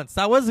All at Once.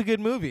 That was a good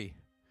movie.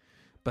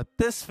 But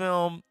this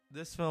film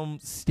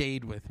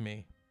stayed with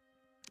me.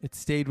 It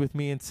stayed with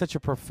me in such a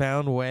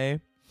profound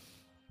way.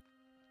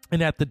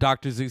 And at the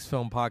Dr. Zeus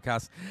Film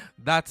Podcast,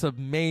 that's a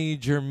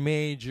major,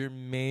 major,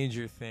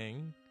 major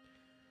thing.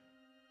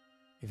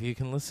 If you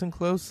can listen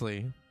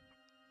closely.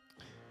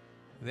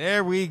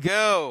 There we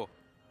go.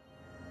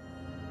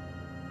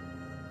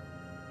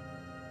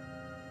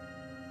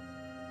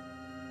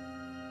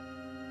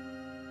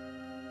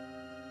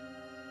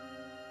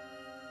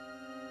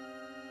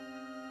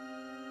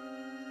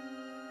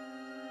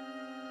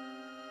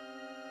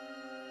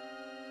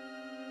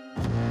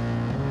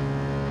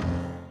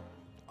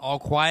 All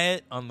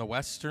Quiet on the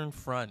Western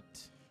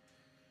Front.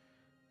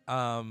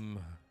 I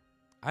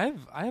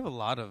have a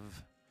lot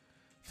of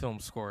film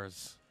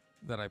scores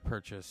that I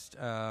purchased.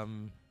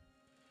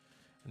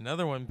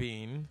 Another one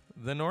being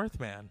The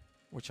Northman,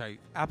 which I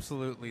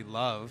absolutely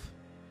love.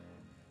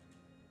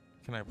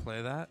 Can I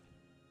play that?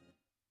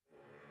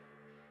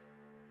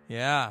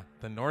 Yeah,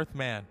 The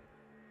Northman.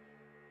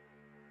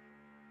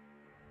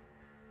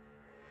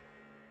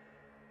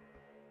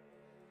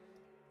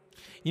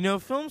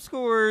 Film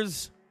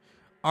scores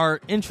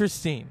are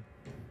interesting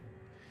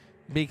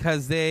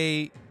because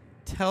they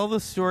tell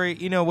the story.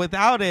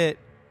 Without it,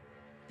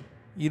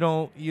 you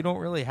don't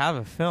really have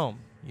a film.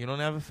 You don't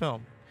have a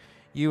film.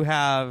 You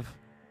have,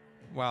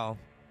 a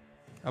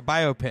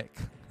biopic.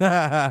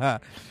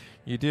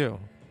 You do.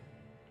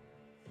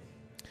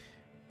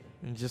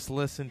 And just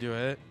listen to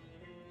it.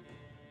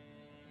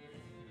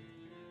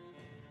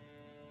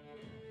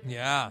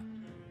 Yeah.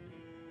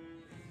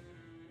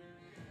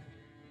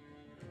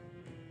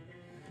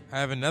 I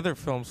have another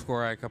film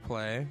score I could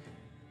play.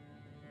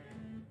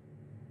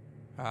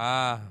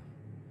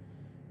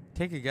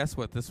 Take a guess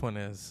what this one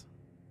is.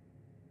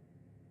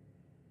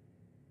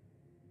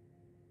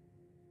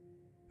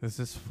 This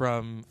is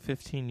from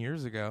 15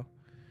 years ago.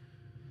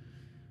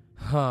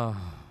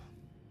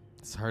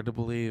 It's hard to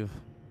believe.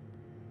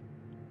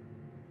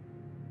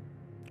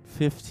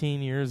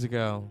 15 years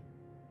ago.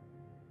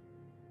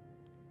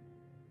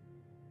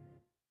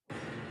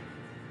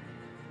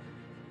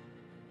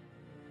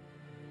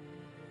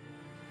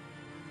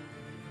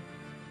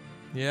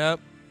 Yep.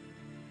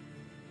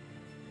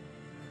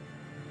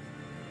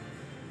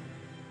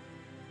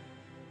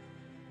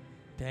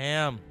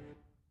 Damn.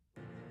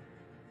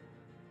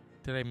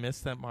 Did I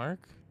miss that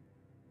mark?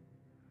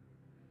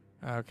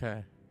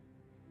 Okay.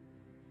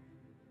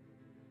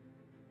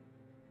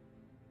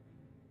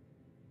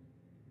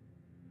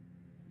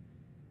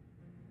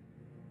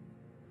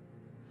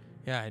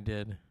 Yeah, I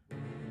did.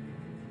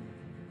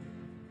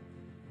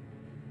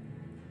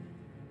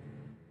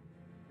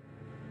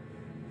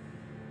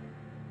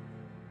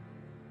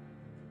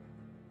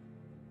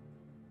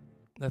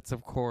 That's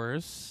of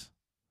course.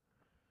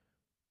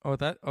 I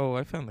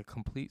found the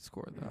complete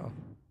score though.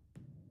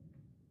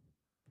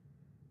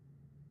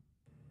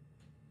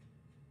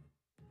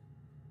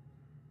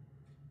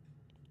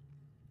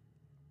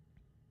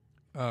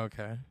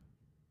 Okay.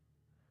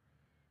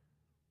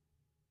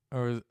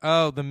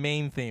 The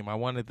main theme. I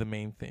wanted the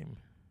main theme.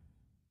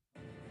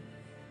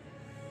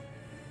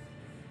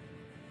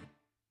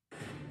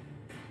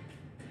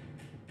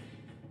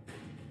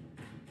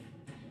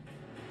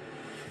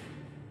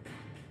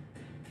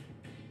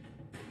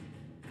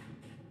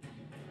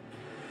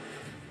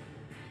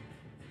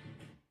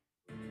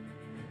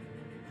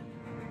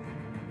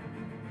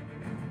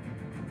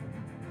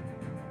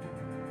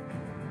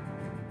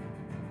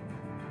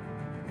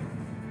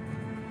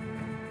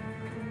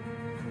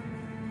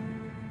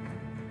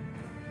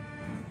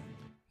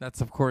 That's,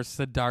 of course,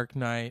 The Dark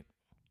Knight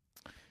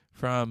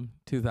from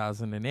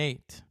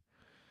 2008.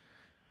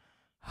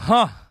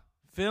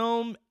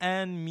 Film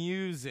and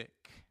music.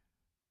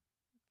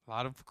 A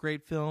lot of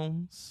great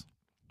films.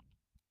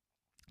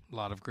 A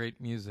lot of great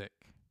music.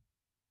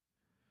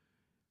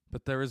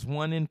 But there is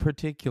one in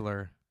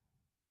particular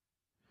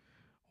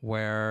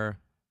where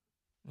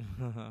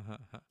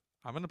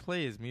I'm going to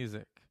play his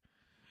music.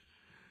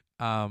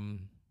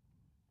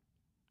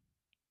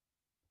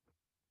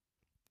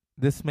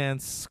 This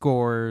man's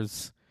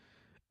scores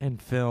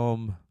and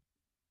film.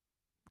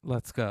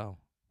 Let's go.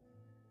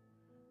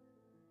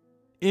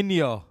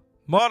 Ennio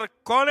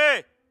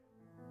Morricone.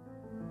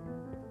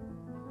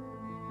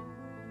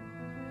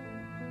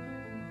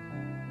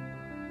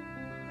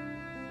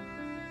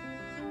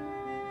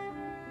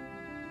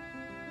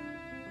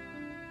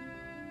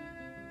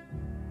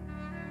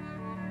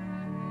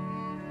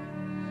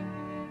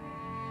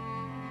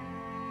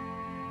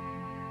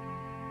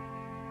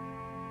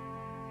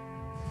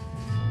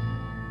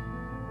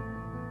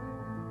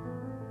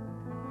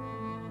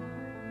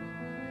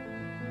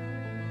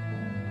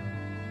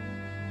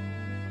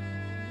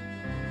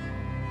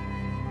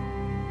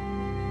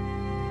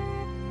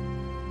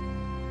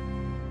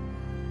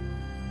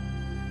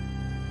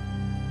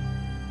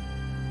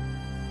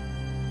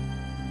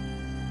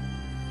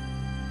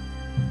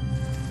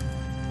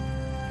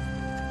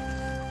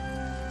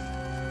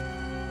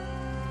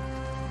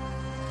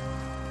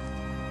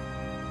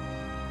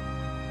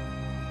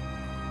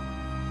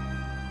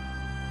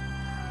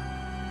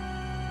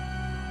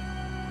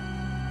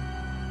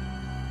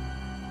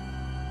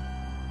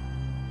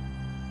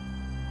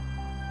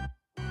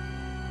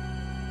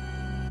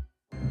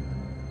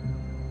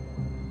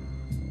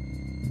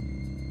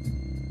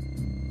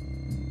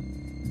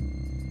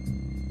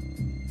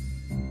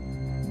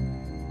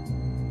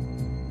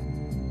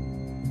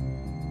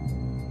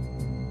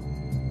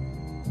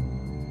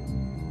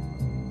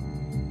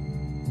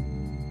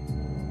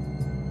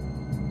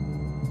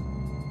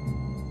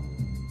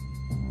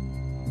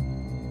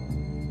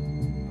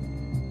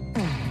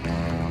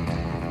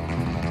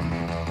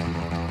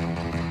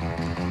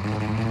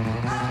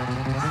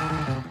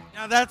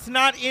 Now that's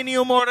not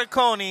Ennio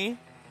Morricone.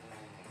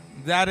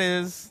 That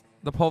is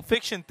the Pulp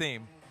Fiction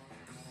theme.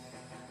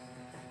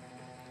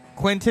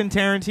 Quentin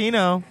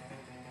Tarantino.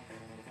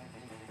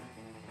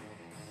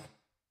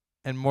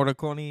 And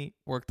Morricone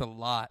worked a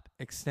lot,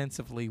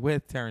 extensively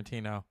with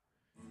Tarantino,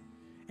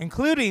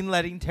 including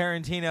letting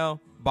Tarantino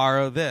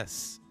borrow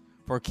this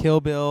for Kill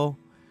Bill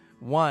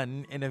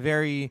 1 in a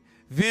very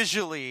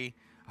visually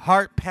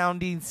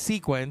heart-pounding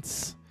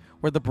sequence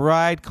where the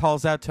bride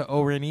calls out to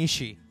Oren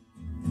Ishii.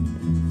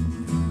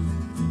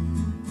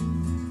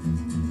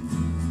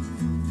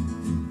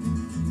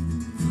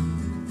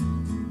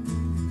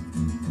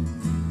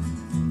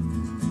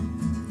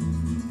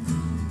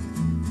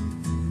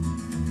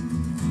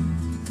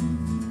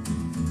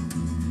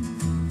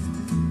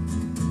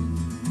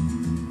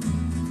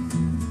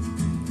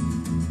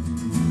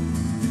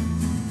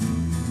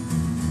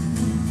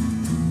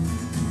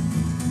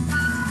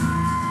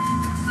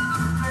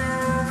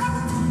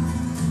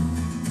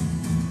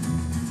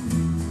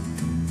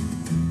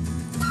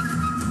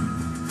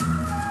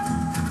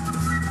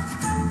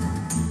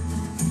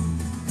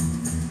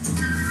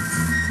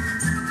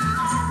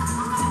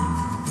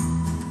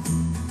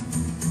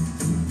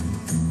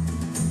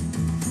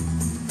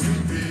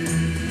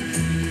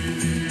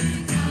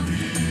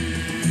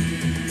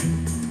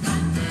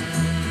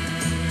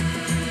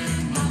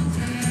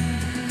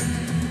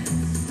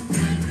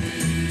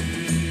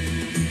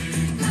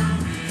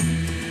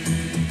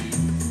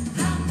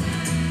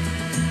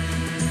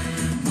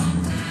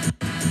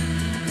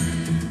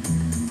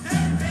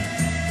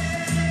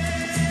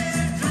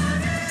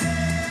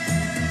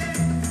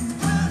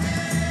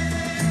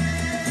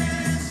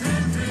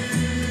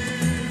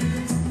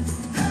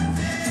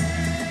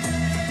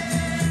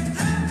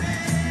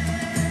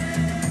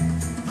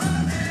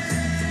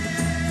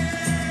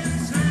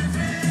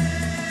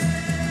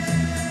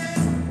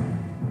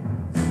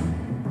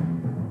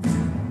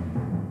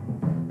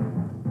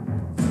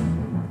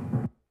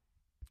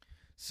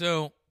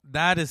 So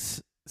that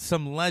is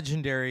some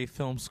legendary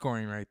film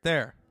scoring right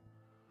there.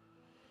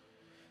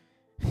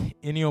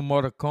 Ennio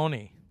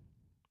Morricone.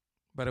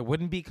 But it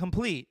wouldn't be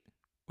complete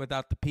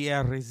without the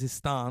Pierre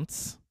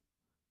Resistance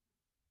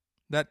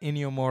that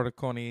Ennio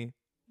Morricone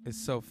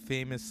is so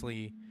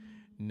famously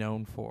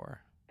known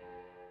for.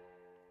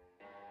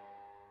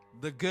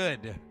 The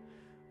good,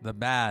 the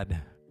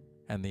bad,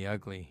 and the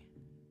ugly.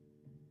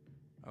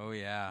 Oh,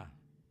 yeah.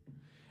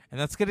 And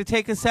that's going to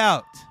take us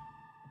out.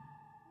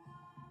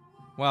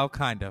 Well,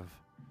 kind of.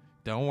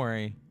 Don't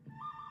worry.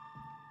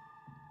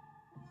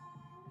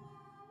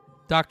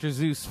 Dr.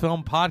 Zeus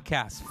Film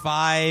Podcast.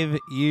 5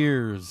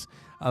 years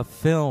of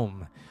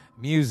film,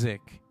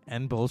 music,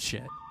 and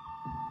bullshit.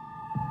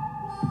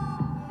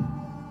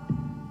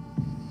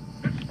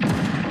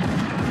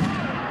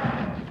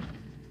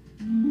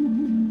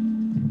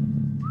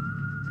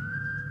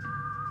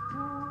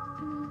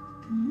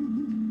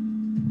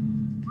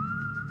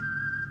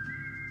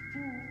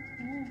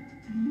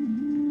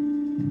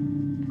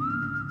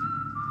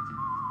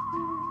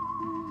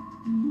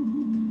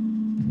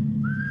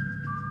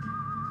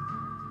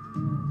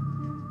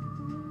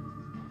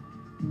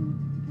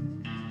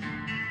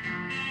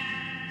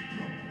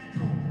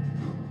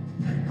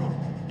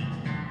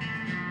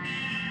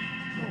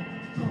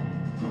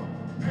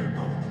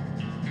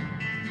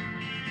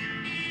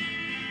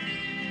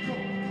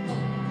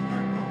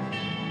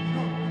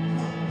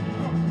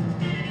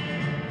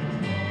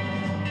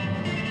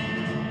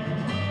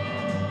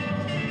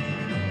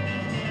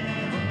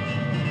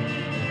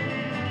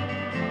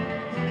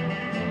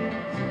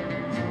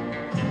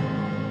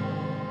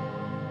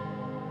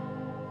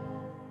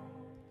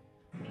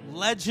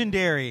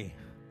 Legendary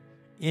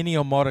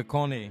Ennio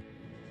Morricone.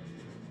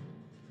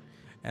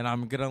 And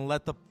I'm going to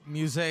let the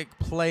music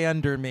play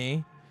under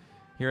me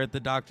here at the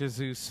Dr.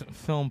 Zeus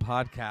Film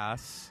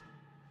Podcast.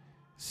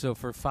 So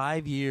for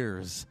 5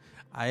 years,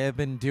 I have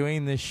been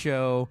doing this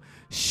show,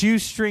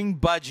 shoestring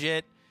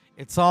budget.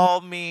 It's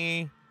all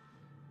me.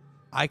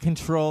 I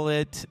control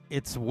it.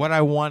 It's what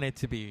I want it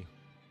to be.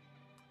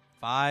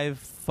 5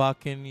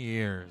 fucking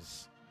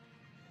years.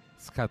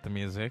 Let's cut the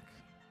music.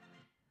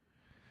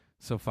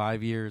 So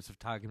 5 years of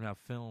talking about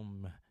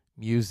film,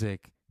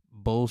 music,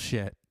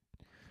 bullshit.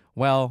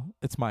 Well,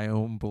 it's my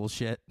own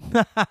bullshit.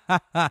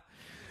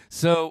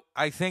 So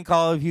I thank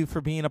all of you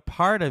for being a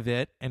part of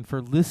it and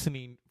for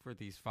listening for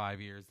these 5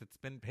 years. It's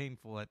been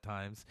painful at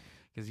times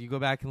because you go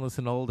back and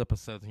listen to old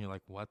episodes and you're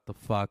like, what the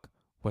fuck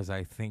was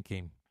I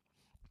thinking?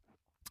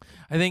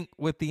 I think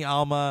with the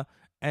Alma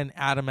and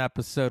Adam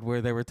episode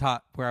where they were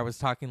where I was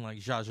talking like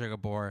Zsa Zsa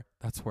Gabor,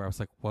 that's where I was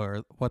like,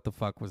 what the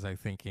fuck was I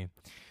thinking?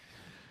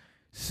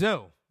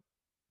 So,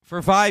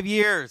 for 5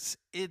 years,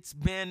 it's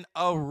been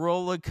a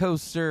roller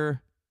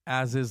coaster,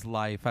 as is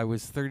life. I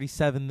was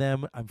 37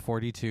 then. I'm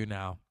 42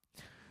 now.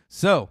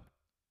 So,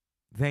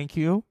 thank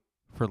you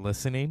for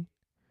listening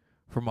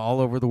from all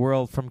over the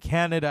world, from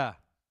Canada,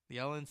 the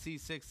LNC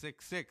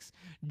 666,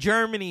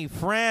 Germany,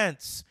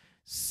 France,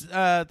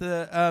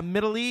 the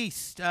Middle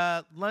East,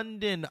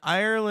 London,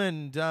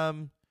 Ireland,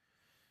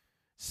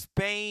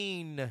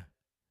 Spain,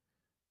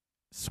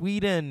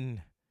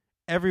 Sweden,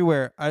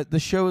 everywhere. The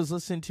show is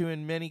listened to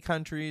in many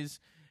countries.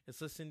 It's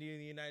listened to in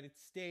the United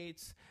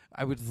States.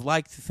 I would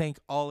like to thank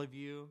all of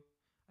you.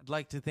 I'd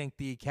like to thank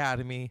the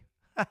Academy.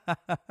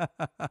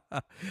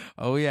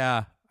 Oh,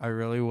 yeah, I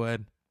really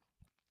would.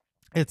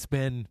 It's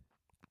been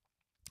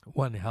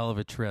one hell of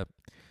a trip.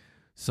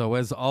 So,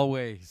 as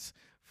always,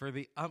 for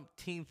the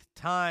umpteenth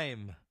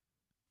time,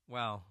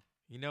 well,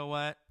 you know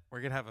what?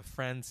 We're going to have a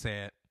friend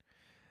say it.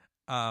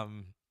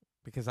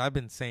 Because I've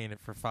been saying it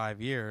for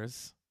 5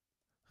 years.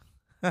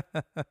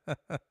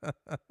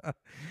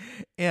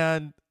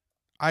 And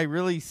I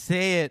really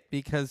say it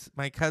because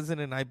my cousin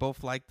and I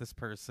both like this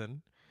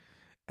person.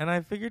 And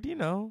I figured,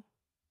 yeah.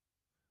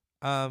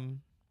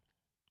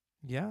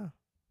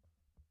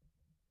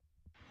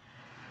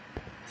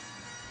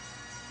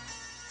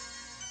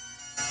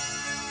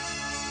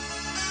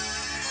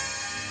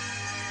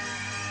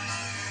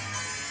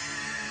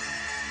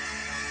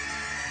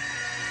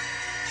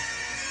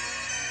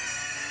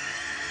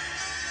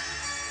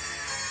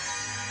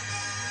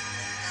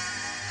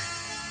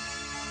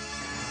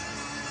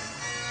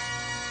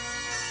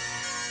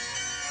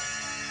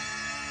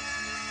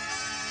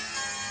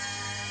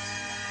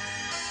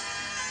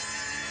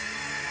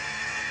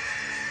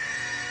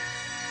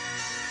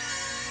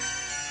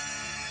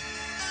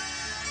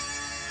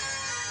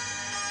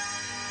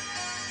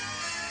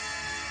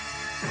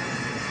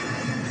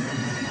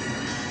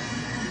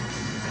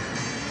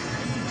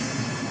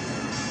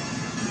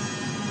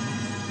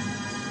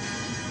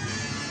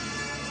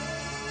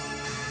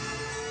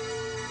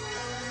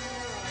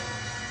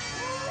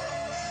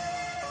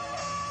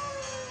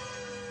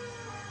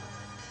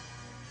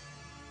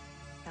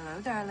 Hello,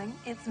 darling.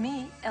 It's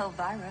me,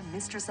 Elvira,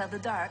 Mistress of the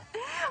Dark.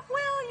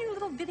 Well, you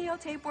little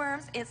videotape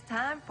worms, it's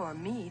time for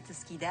me to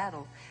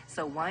skedaddle.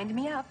 So wind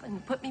me up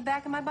and put me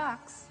back in my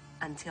box.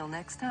 Until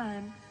next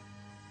time,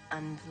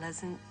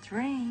 unpleasant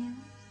dreams.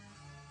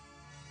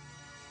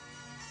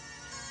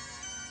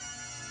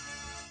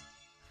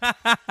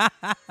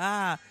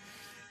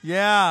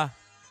 Yeah.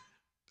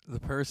 The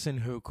person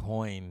who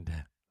coined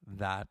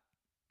that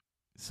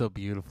so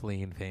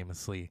beautifully and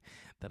famously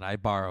that I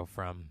borrow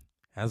from,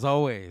 as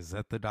always,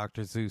 at the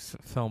Dr. Zeus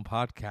Film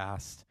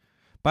Podcast.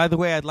 By the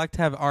way, I'd like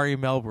to have Ari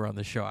Melber on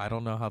the show. I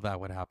don't know how that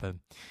would happen.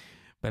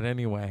 But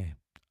anyway,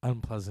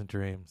 unpleasant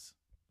dreams.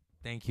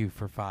 Thank you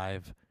for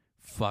 5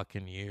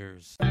 fucking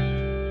years.